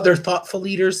 other thoughtful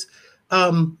leaders,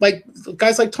 like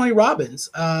guys like Tony Robbins,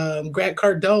 Grant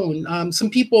Cardone, some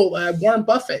people, Warren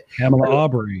Buffett, Pamela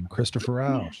Aubrey, Christopher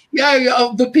Rausch.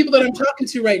 Yeah, the people that I'm talking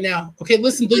to right now. Okay,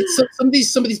 listen, some of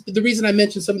these. The reason I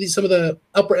mentioned some of the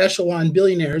upper echelon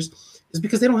billionaires is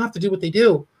because they don't have to do what they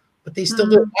do. but they still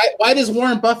do. Why does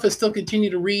Warren Buffett still continue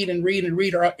to read and read and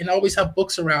read and always have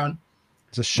books around?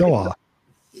 It's a show off.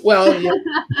 Well, yeah.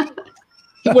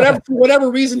 For whatever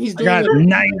reason he's doing. I got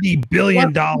 $90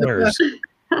 billion.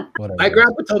 My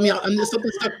grandpa told me, and this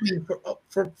something stuck with me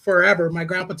for forever. My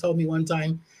grandpa told me one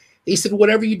time, he said,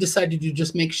 whatever you decide to do,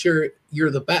 just make sure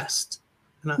you're the best.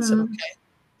 And I said, okay.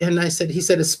 And he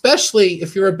said, especially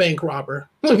if you're a bank robber,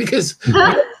 because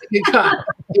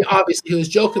obviously he was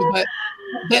joking, but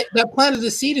that planted a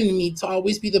seed in me to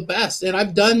always be the best. And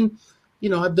I've done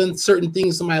certain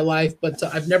things in my life, but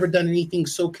I've never done anything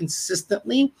so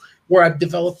consistently where I've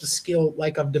developed a skill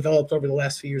like I've developed over the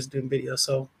last few years doing video.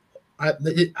 So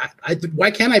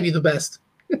why can't I be the best?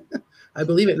 I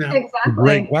believe it now. Exactly.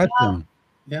 Great question.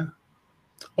 Yeah.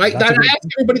 I ask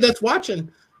everybody that's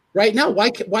watching right now, why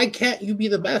can't you be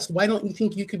the best? Why don't you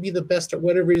think you could be the best at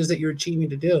whatever it is that you're achieving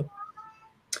to do?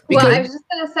 Well, I was just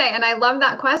going to say, and I love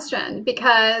that question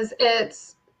because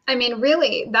it's, I mean,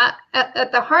 really, that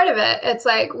at the heart of it, it's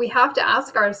like we have to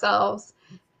ask ourselves,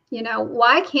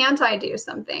 why can't I do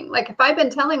something? Like if I've been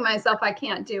telling myself I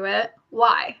can't do it,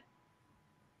 why?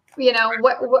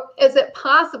 What is it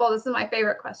possible? This is my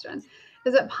favorite question.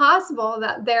 Is it possible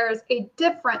that there's a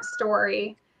different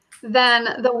story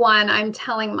than the one I'm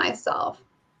telling myself?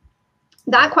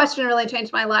 That question really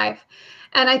changed my life.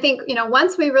 And I think,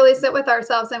 once we really sit with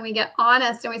ourselves and we get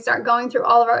honest and we start going through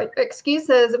all of our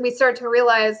excuses, we start to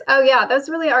realize, oh yeah, those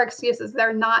really are excuses.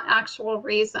 They're not actual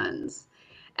reasons.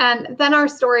 And then our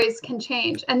stories can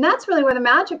change. And that's really where the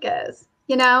magic is.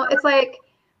 It's like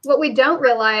what we don't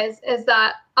realize is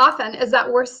that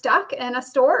we're stuck in a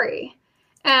story,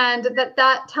 and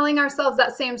that telling ourselves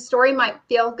that same story might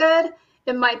feel good.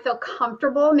 It might feel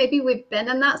comfortable. Maybe we've been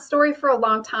in that story for a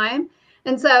long time.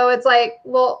 And so it's like,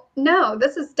 well, no,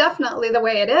 this is definitely the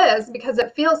way it is because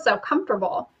it feels so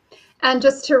comfortable. And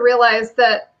just to realize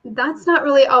that that's not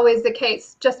really always the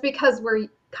case. Just because we're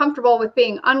comfortable with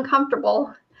being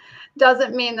uncomfortable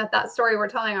doesn't mean that story we're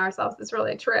telling ourselves is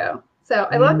really true. So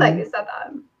I love that you said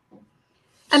that.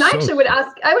 And I actually would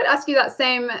ask you that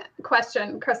same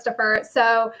question, Christopher.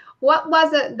 So what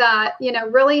was it that,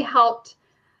 really helped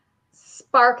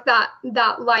spark that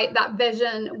light, that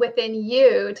vision within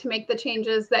you to make the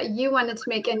changes that you wanted to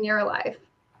make in your life?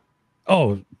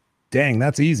 Oh, dang,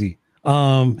 that's easy.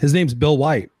 His name's Bill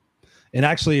White. And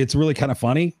actually, it's really kind of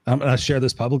funny. I'm going to share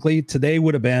this publicly. Today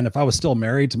would have been, if I was still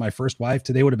married to my first wife,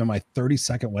 today would have been my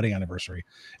 32nd wedding anniversary.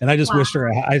 And I just wished her,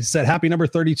 I said, happy number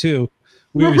 32.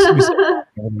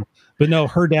 But no,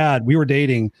 her dad, we were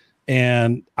dating,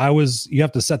 and you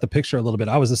have to set the picture a little bit.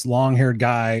 I was this long-haired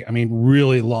guy. I mean,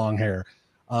 really long hair,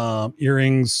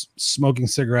 earrings, smoking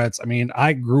cigarettes. I mean,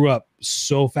 I grew up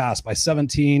so fast. By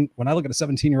 17, when I look at a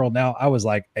 17-year-old now, I was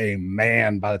like a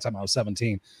man by the time I was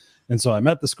 17. And so I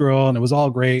met this girl, and it was all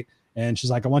great. And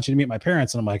she's like, I want you to meet my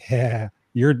parents. And I'm like, yeah,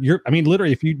 I mean,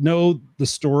 literally, if you know the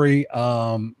story,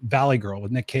 Valley Girl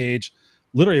with Nick Cage,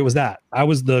 literally it was that. I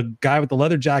was the guy with the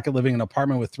leather jacket living in an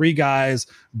apartment with 3 guys,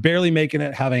 barely making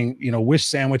it, having, Wish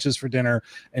sandwiches for dinner.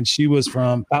 And she was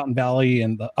from Fountain Valley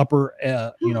and the upper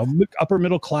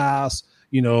middle class,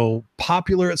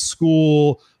 popular at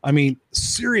school. I mean,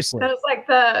 seriously. That was like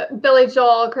the Billy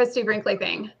Joel, Christy Brinkley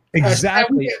thing.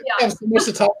 Exactly. I have so much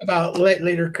to talk about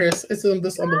later, Chris. It's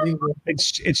just unbelievable.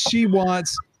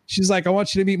 She's like, I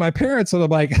want you to meet my parents. And I'm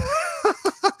like,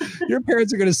 your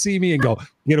parents are going to see me and go,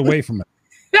 get away from it.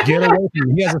 Get away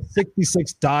from him. He has a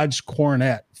 66 Dodge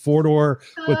Coronet, 4-door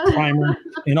with primer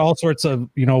and all sorts of,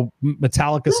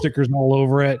 Metallica stickers all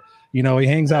over it. He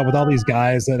hangs out with all these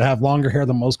guys that have longer hair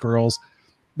than most girls.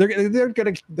 They're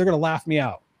gonna laugh me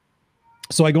out.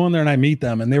 So I go in there and I meet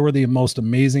them, and they were the most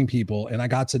amazing people, and I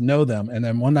got to know them. And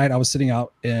then one night I was sitting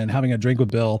out and having a drink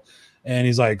with Bill, and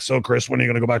he's like, so Chris, when are you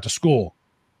going to go back to school?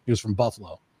 He was from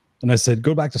Buffalo. And I said,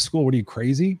 go back to school. What are you,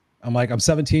 crazy? I'm like, I'm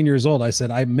 17 years old. I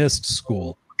said, I missed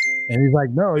school. And he's like,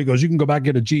 no. He goes, you can go back and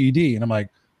get a GED. And I'm like,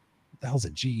 what the hell's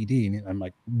a GED? And I'm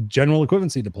like, general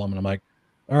equivalency diploma. And I'm like,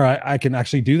 all right, I can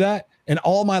actually do that. And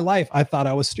all my life, I thought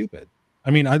I was stupid. I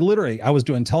mean, I was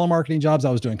doing telemarketing jobs. I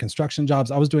was doing construction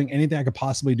jobs. I was doing anything I could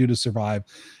possibly do to survive,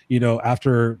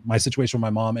 after my situation with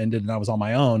my mom ended and I was on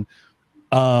my own.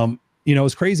 It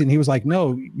was crazy. And he was like,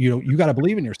 no, you got to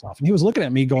believe in yourself. And he was looking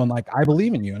at me going like, I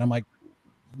believe in you. And I'm like,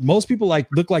 most people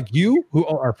look like you who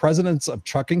are presidents of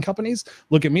trucking companies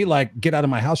look at me like, get out of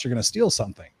my house. You're going to steal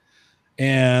something.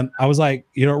 And I was like,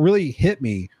 it really hit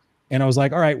me. And I was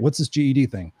like, all right, what's this GED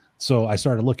thing? So I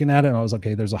started looking at it and I was like,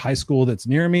 okay, there's a high school that's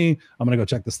near me. I'm going to go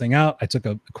check this thing out. I took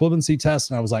a equivalency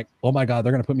test and I was like, oh my God,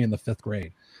 they're going to put me in the 5th grade.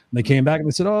 And they came back and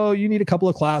they said, oh, you need a couple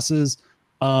of classes.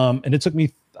 And it took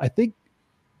me, I think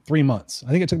 3 months.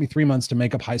 I think it took me 3 months to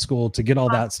make up high school, to get all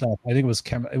that stuff. I think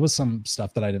it was some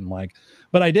stuff that I didn't like,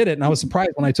 but I did it. And I was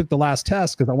surprised when I took the last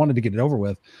test, because I wanted to get it over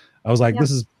with. I was like,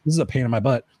 this is a pain in my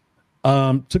butt.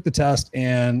 Took the test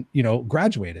and,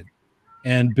 graduated.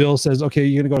 And Bill says, okay,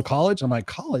 you're going to go to college? I'm like,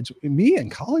 college? Me in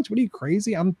college? What are you,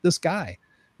 crazy? I'm this guy.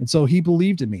 And so he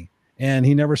believed in me and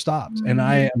he never stopped. And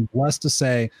I am blessed to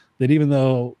say that even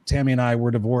though Tammy and I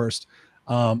were divorced,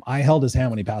 I held his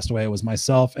hand when he passed away. It was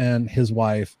myself and his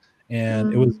wife.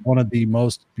 And it was one of the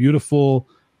most beautiful,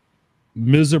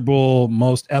 miserable,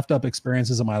 most effed up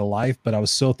experiences of my life. But I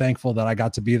was so thankful that I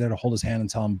got to be there to hold his hand and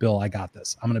tell him, Bill, I got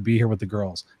this. I'm going to be here with the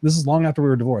girls. This is long after we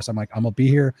were divorced. I'm like, I'm going to be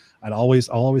here. I'll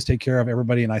always take care of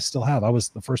everybody. And I still have. I was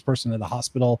the first person in the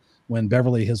hospital when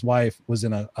Beverly, his wife, was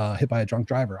in hit by a drunk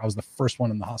driver. I was the first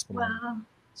one in the hospital. Wow.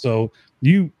 So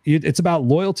it's about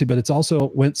loyalty, but it's also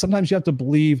when sometimes you have to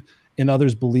believe in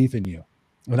others' belief in you.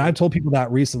 And I told people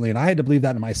that recently, and I had to believe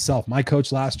that in myself. My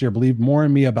coach last year believed more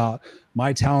in me about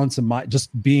my talents and my just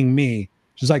being me.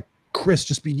 She's like, Chris,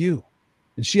 just be you.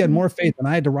 And she had more faith, and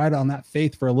I had to ride on that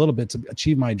faith for a little bit to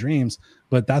achieve my dreams.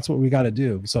 But that's what we got to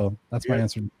do. So that's my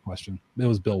answer to the question. It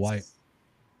was Bill White.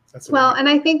 Well, and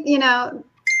I think,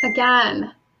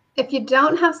 again, if you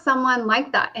don't have someone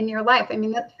like that in your life, I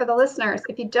mean, for the listeners,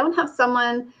 if you don't have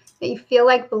someone that you feel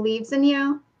like believes in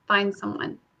you, find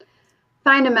someone.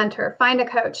 Find a mentor, find a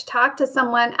coach, talk to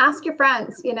someone, ask your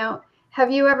friends,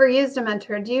 have you ever used a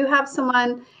mentor? Do you have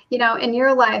someone, in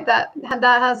your life that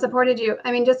has supported you?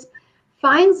 I mean, just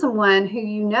find someone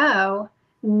who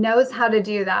knows how to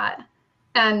do that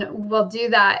and will do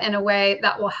that in a way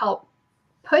that will help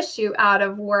push you out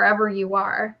of wherever you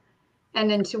are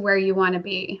and into where you want to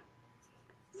be.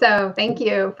 So thank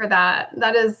you for that.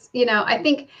 That is, I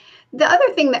think the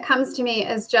other thing that comes to me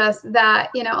is just that,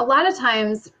 a lot of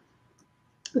times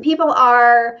people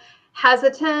are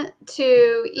hesitant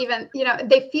to even,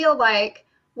 they feel like,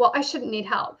 well, I shouldn't need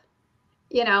help.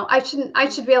 I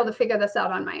should be able to figure this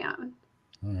out on my own.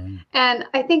 And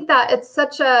I think that it's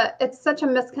such a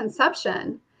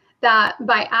misconception that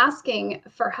by asking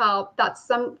for help, that's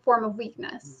some form of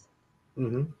weakness.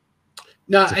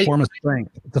 No, it's a form of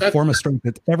strength. It's a form of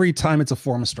strength. Every time it's a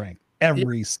form of strength.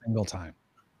 Every single time.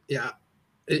 Yeah.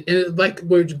 Like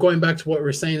we're going back to what we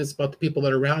were saying, it's about the people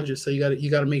that are around you. So you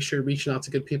got to make sure you're reaching out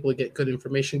to good people to get good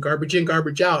information. Garbage in,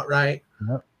 garbage out, right?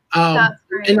 Yep. That's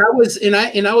right.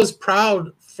 And I was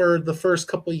proud for the first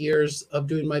couple of years of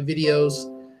doing my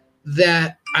videos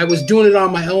that I was doing it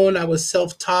on my own. I was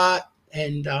self-taught,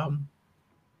 and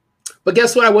but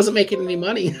guess what? I wasn't making any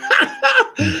money.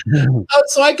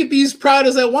 So I could be as proud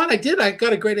as I want. I did. I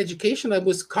got a great education. I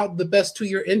was called the best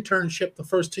 2-year internship the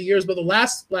first 2 years, but the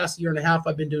last year and a half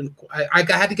I've been doing. I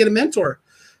had to get a mentor.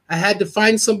 I had to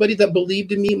find somebody that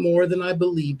believed in me more than I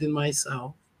believed in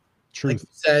myself. Truth. Like you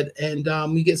said,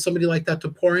 and you get somebody like that to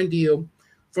pour into you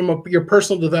from your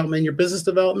personal development, your business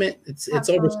development. It's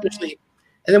over, especially.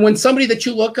 And then when somebody that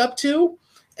you look up to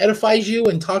edifies you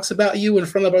and talks about you in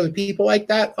front of other people like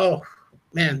that, oh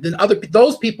man, then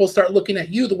those people start looking at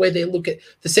you the way they look at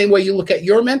the same way you look at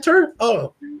your mentor.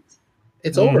 Oh,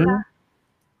 it's over.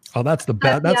 Oh, that's the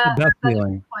best. That's the best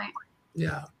feeling.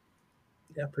 Yeah,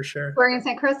 for sure. We're gonna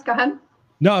say, Chris, go ahead.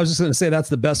 No, I was just going to say that's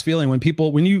the best feeling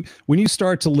when you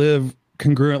start to live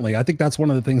congruently. I think that's one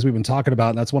of the things we've been talking about,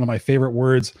 and that's one of my favorite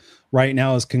words right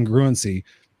now is congruency.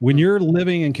 When you're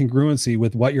living in congruency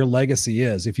with what your legacy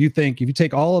is, if you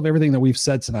take all of everything that we've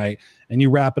said tonight and you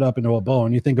wrap it up into a bow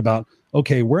and you think about,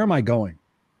 okay, where am I going?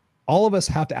 All of us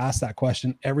have to ask that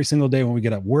question every single day when we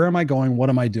get up. Where am I going?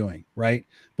 What am I doing? Right?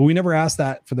 But we never ask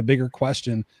that for the bigger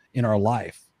question in our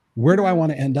life. Where do I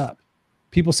want to end up?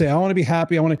 People say, I want to be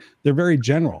happy. They're very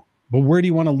general, but where do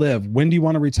you want to live? When do you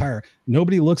want to retire?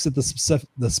 Nobody looks at the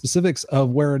specifics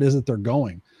of where it is that they're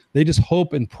going. They just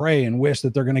hope and pray and wish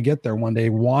that they're going to get there one day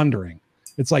wandering.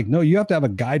 It's like, no, you have to have a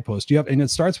guidepost. And it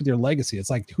starts with your legacy. It's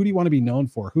like, who do you want to be known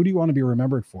for? Who do you want to be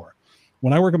remembered for?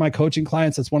 When I work with my coaching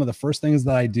clients, that's one of the first things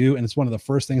that I do. And it's one of the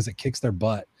first things that kicks their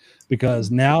butt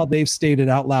because now they've stated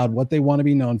out loud what they want to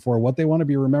be known for, what they want to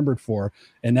be remembered for.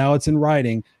 And now it's in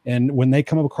writing. And when they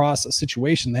come across a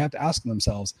situation, they have to ask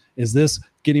themselves, is this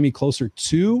getting me closer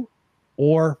to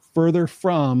or further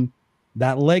from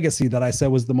that legacy that I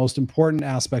said was the most important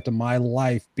aspect of my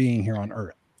life being here on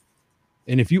earth?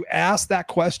 And if you ask that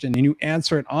question and you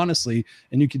answer it honestly,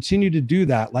 and you continue to do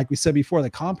that, like we said before,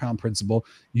 the compound principle,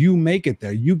 you make it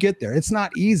there, you get there. It's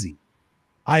not easy.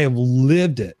 I have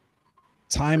lived it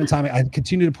time and time. I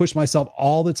continue to push myself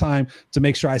all the time to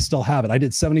make sure I still have it. I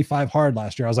did 75 hard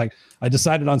last year. I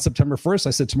decided on September 1st, I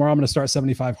said, tomorrow I'm going to start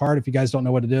 75 hard. If you guys don't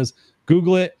know what it is,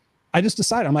 Google it. I just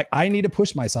decided, I'm like, I need to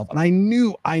push myself. And I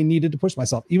knew I needed to push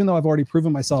myself, even though I've already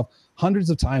proven myself hundreds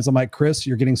of times. I'm like, Chris,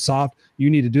 you're getting soft. You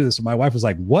need to do this. And my wife was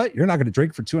like, what? You're not going to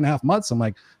drink for 2.5 months? I'm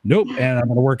like, nope. And I'm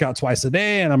going to work out twice a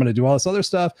day and I'm going to do all this other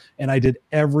stuff. And I did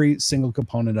every single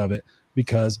component of it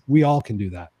because we all can do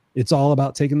that. It's all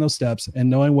about taking those steps and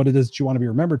knowing what it is that you want to be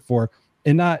remembered for,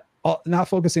 and not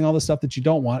focusing on the stuff that you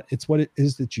don't want. It's what it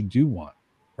is that you do want.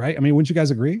 Right? I mean, wouldn't you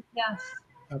guys agree? Yes.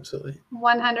 Absolutely.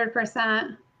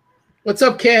 100%. What's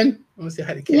up, Ken? I want to say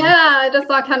hi to Ken. Yeah, I just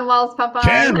saw Ken Walls pop on.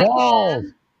 Ken Walls.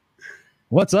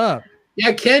 What's up?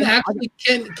 Yeah, Ken, actually,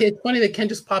 it's funny that Ken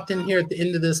just popped in here at the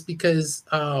end of this because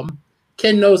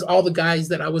Ken knows all the guys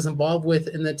that I was involved with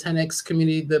in the 10X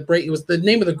community. It was the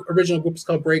name of the original group is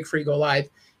called Break Free Go Live.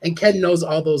 And Ken knows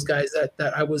all those guys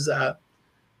that I was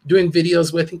doing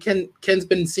videos with. And Ken's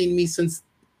been seeing me since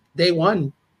day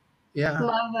one. Yeah.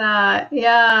 Love that.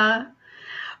 Yeah.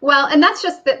 Well, and that's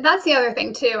the other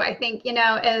thing too, I think,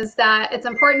 is that it's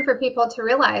important for people to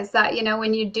realize that,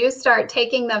 when you do start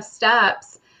taking those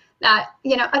steps, that,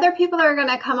 other people are going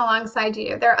to come alongside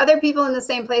you. There are other people in the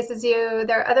same place as you.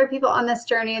 There are other people on this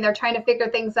journey. They're trying to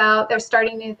figure things out. They're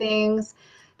starting new things.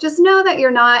 Just know that you're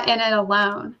not in it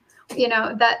alone.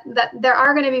 That there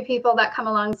are going to be people that come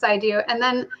alongside you, and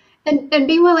then, and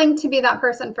be willing to be that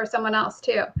person for someone else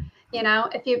too.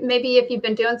 If you've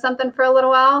been doing something for a little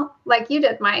while, like you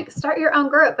did, Mike, start your own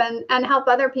group and help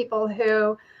other people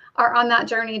who are on that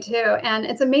journey too. And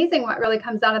it's amazing what really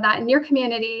comes out of that. And your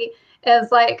community is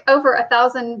like over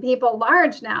 1,000 people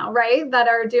large now, right? That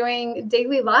are doing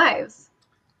daily lives.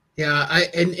 Yeah.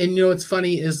 And what's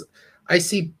funny is I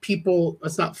see people,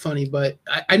 it's not funny, but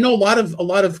I know a lot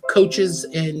of coaches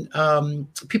and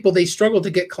people, they struggle to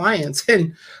get clients,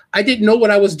 and I didn't know what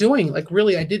I was doing. Like,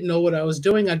 really, I didn't know what I was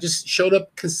doing. I just showed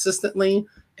up consistently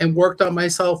and worked on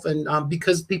myself. And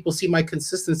because people see my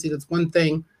consistency, that's one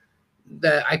thing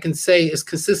that I can say is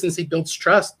consistency builds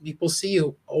trust. People see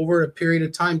you over a period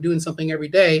of time doing something every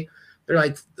day. They're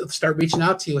like, start reaching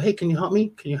out to you. Hey, can you help me?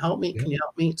 Can you help me? Can you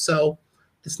help me? So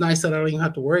it's nice that I don't even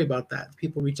have to worry about that.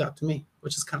 People reach out to me,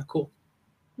 which is kind of cool.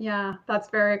 Yeah, that's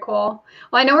very cool.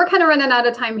 Well, I know we're kind of running out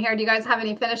of time here. Do you guys have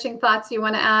any finishing thoughts you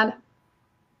want to add?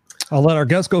 I'll let our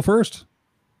guest go first.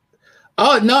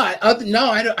 Oh, no,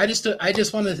 I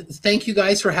just want to thank you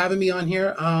guys for having me on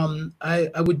here.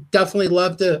 I would definitely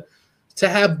love to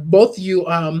have both of you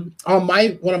on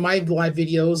one of my live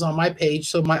videos on my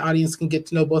page, so my audience can get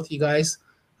to know both of you guys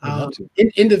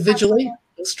individually.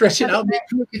 Stretch it out, make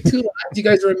it look too live. You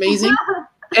guys are amazing.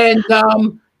 And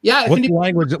yeah.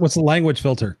 What's the language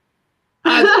filter?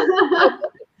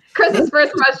 Chris's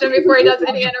first question before he does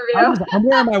any interview. I'm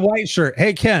wearing my white shirt.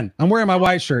 Hey, Ken, I'm wearing my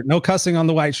white shirt. No cussing on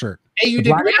the white shirt. Hey, you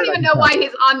did. We don't even know why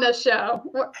he's on this show.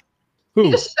 Who?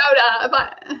 He just showed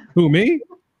up. Who, me?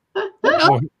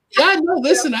 Yeah, no,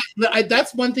 listen, I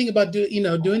that's one thing about doing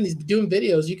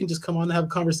videos. You can just come on and have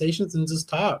conversations and just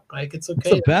talk. Like, it's okay.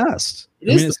 It's the best.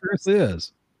 It seriously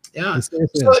is. Yeah. It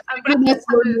seriously So is.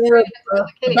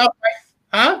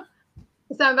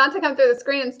 So I'm about to come through the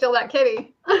screen and steal that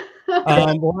kitty.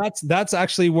 Well, that's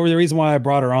actually the reason why I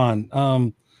brought her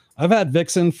on. I've had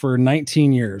Vixen for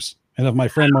 19 years. And if my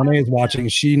friend Monet is watching,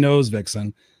 she knows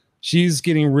Vixen. She's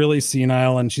getting really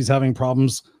senile and she's having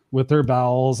problems with her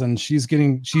bowels, and she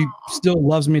still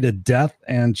loves me to death.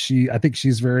 And I think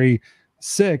she's very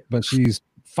sick, but she's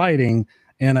fighting.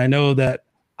 And I know that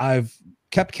I've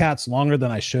kept cats longer than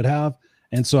I should have.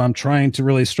 And so I'm trying to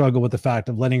really struggle with the fact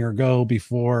of letting her go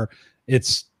before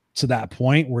it's to that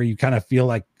point where you kind of feel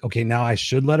like, okay, now I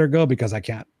should let her go because I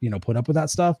can't, put up with that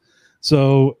stuff.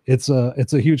 So it's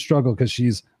a huge struggle because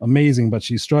she's amazing, but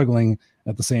she's struggling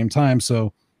at the same time.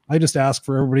 So I just ask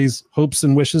for everybody's hopes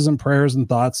and wishes and prayers and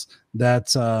thoughts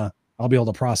that I'll be able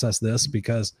to process this,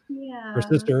 because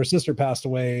her sister passed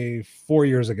away 4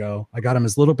 years ago. I got him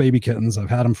as little baby kittens. I've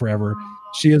had him forever.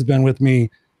 She has been with me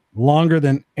longer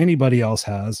than anybody else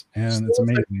has, and it's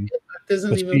amazing.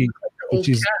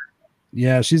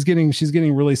 She's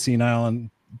getting really senile and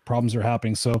problems are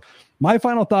happening. So my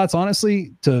final thoughts,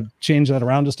 honestly, to change that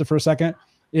around just for a second,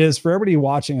 is for everybody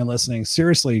watching and listening,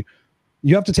 seriously,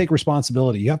 you have to take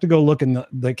responsibility. You have to go look in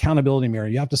the accountability mirror.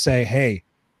 You have to say, hey,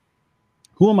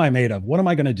 who am I made of? What am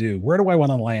I going to do? Where do I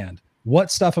want to land? What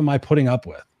stuff am I putting up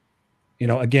with?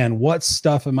 Again, what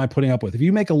stuff am I putting up with? If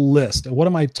you make a list of what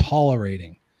am I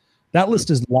tolerating, that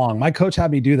list is long. My coach had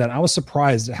me do that. And I was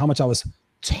surprised at how much I was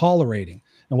tolerating.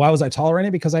 And why was I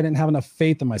tolerating? Because I didn't have enough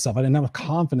faith in myself. I didn't have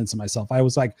confidence in myself. I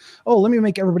was like, oh, let me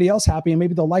make everybody else happy and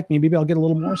maybe they'll like me. Maybe I'll get a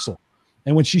little morsel.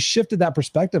 And when she shifted that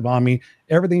perspective on me,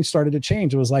 everything started to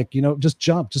change. It was like, just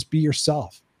jump, just be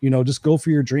yourself. just go for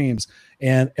your dreams,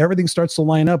 and everything starts to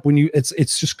line up when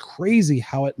it's just crazy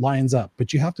how it lines up.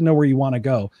 But you have to know where you want to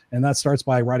go. And that starts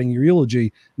by writing your eulogy,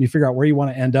 and you figure out where you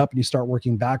want to end up, and you start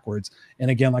working backwards. And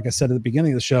again, like I said at the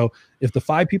beginning of the show, if the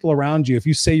 5 people around you, if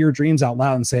you say your dreams out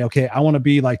loud and say, okay, I want to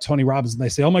be like Tony Robbins, and they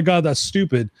say, oh my God, that's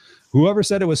stupid. Whoever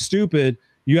said it was stupid,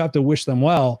 you have to wish them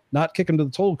well, not kick them to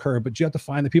the total curb, but you have to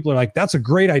find the people who are like, that's a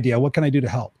great idea. What can I do to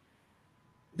help?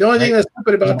 The only thing that's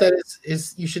stupid about that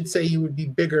is you should say you would be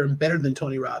bigger and better than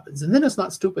Tony Robbins, and then it's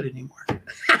not stupid anymore.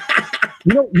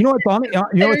 you know what's on it?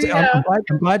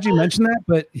 I'm glad you mentioned that,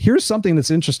 but here's something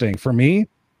that's interesting for me.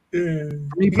 For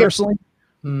me personally,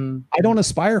 I don't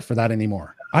aspire for that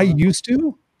anymore. I used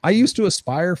to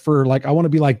aspire for, like, I want to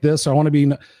be like this, or I want to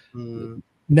be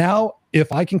now.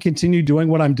 If I can continue doing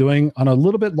what I'm doing on a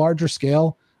little bit larger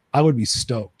scale, I would be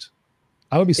stoked.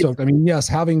 I mean, yes,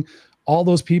 having all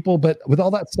those people, but with all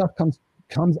that stuff comes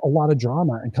a lot of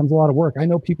drama and comes a lot of work. I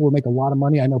know people who make a lot of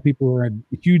money. I know people who are in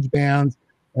huge bands,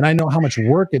 and I know how much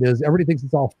work it is. Everybody thinks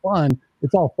it's all fun.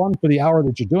 It's all fun for the hour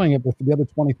that you're doing it, but for the other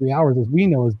 23 hours, as we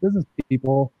know as business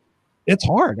people, it's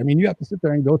hard. I mean, you have to sit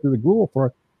there and go through the gruel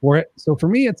for it. So for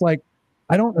me, it's like,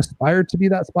 I don't aspire to be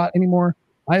that spot anymore.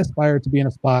 I aspire to be in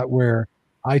a spot where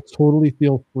I totally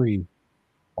feel free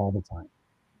all the time.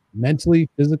 Mentally,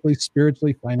 physically,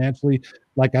 spiritually, financially.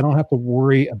 Like, I don't have to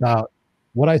worry about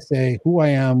what I say, who I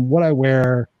am, what I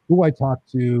wear, who I talk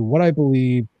to, what I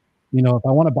believe. If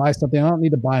I want to buy something, I don't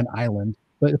need to buy an island.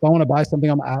 But if I want to buy something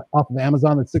off of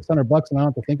Amazon that's $600 and I don't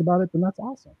have to think about it, then that's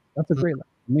awesome. That's a great life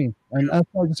for me. And that's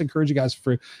why I just encourage you guys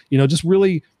just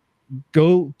really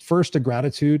go first to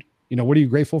gratitude. What are you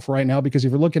grateful for right now? Because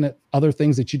if you're looking at other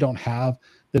things that you don't have,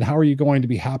 then how are you going to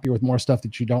be happier with more stuff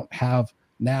that you don't have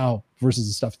now versus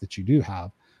the stuff that you do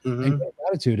have? And get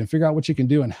gratitude and figure out what you can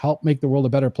do and help make the world a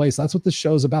better place. That's what this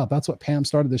show's about. That's what Pam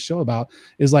started this show about,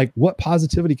 is like, what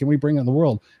positivity can we bring in the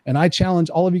world? And I challenge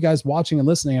all of you guys watching and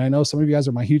listening. And I know some of you guys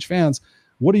are my huge fans.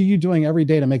 What are you doing every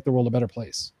day to make the world a better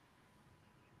place?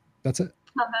 That's it.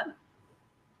 Love it.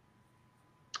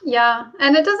 Yeah.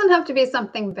 And it doesn't have to be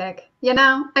something big,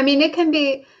 I mean, it can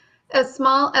be as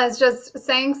small as just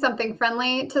saying something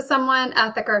friendly to someone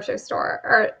at the grocery store,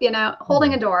 or,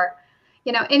 holding a door,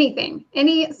 anything,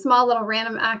 any small little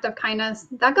random act of kindness,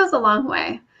 that goes a long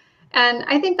way. And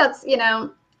I think that's, in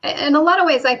a lot of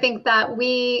ways, I think that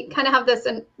we kind of have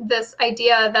this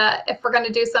idea that if we're going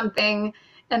to do something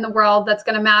in the world that's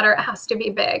going to matter, it has to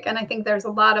be big. And I think there's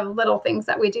a lot of little things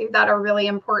that we do that are really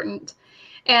important.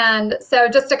 And so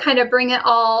just to kind of bring it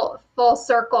all full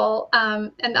circle,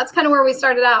 and that's kind of where we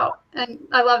started out. And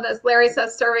I love this. Larry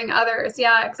says serving others.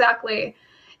 Yeah, exactly.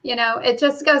 It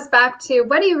just goes back to,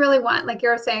 what do you really want? Like you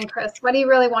were saying, Chris, what do you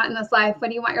really want in this life? What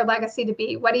do you want your legacy to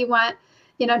be? What do you want,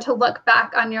 to look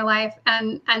back on your life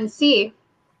and see,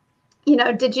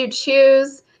 did you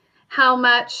choose how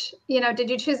much, did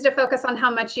you choose to focus on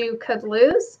how much you could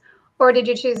lose? Or did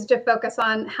you choose to focus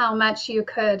on how much you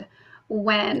could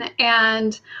win?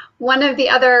 And one of the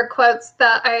other quotes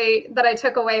that I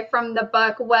took away from the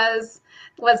book was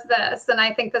this, and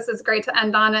I think this is great to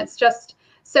end on. It's just,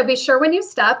 so be sure when you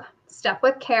step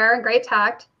with care and great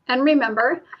tact, and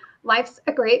remember, life's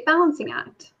a great balancing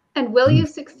act. And will you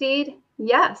succeed?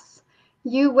 Yes,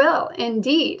 you will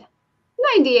indeed.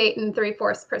 98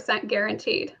 3/4%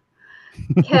 guaranteed.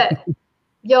 Kid,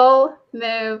 you'll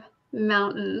move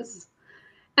mountains.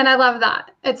 And I love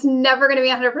that. It's never going to be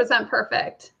 100%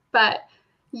 perfect, but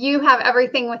you have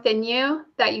everything within you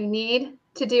that you need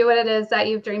to do what it is that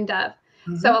you've dreamed of.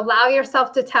 So allow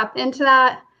yourself to tap into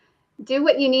that. Do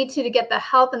what you need to get the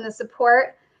help and the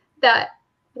support that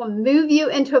will move you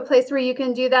into a place where you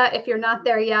can do that if you're not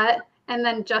there yet, and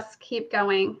then just keep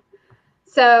going.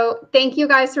 So thank you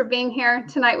guys for being here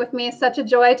tonight with me. It's such a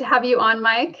joy to have you on,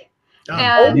 Mike,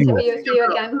 and to be with you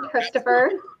again,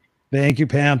 Christopher. Thank you,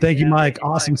 Pam. Thank you, Mike.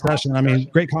 Awesome session. I mean,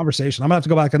 great conversation. I'm gonna have to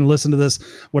go back and listen to this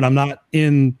when I'm not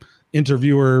in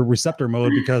interviewer receptor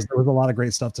mode, because there was a lot of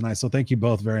great stuff tonight. So thank you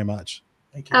both very much.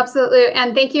 Thank you. Absolutely.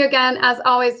 And thank you again, as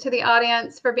always, to the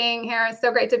audience for being here. It's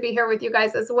so great to be here with you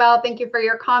guys as well. Thank you for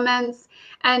your comments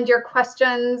and your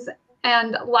questions,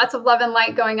 and lots of love and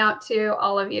light going out to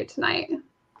all of you tonight.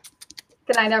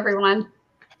 Good night, everyone.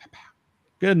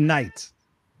 Good night.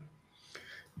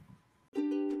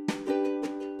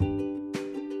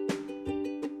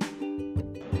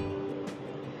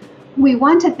 We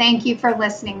want to thank you for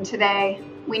listening today.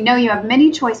 We know you have many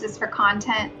choices for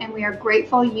content, and we are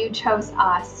grateful you chose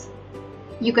us.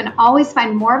 You can always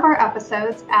find more of our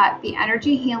episodes at the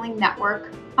Energy Healing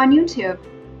Network on YouTube.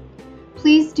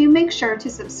 Please do make sure to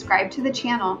subscribe to the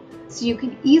channel so you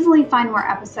can easily find more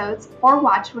episodes or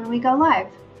watch when we go live.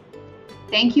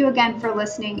 Thank you again for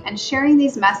listening and sharing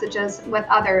these messages with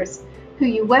others who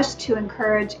you wish to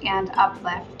encourage and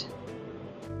uplift.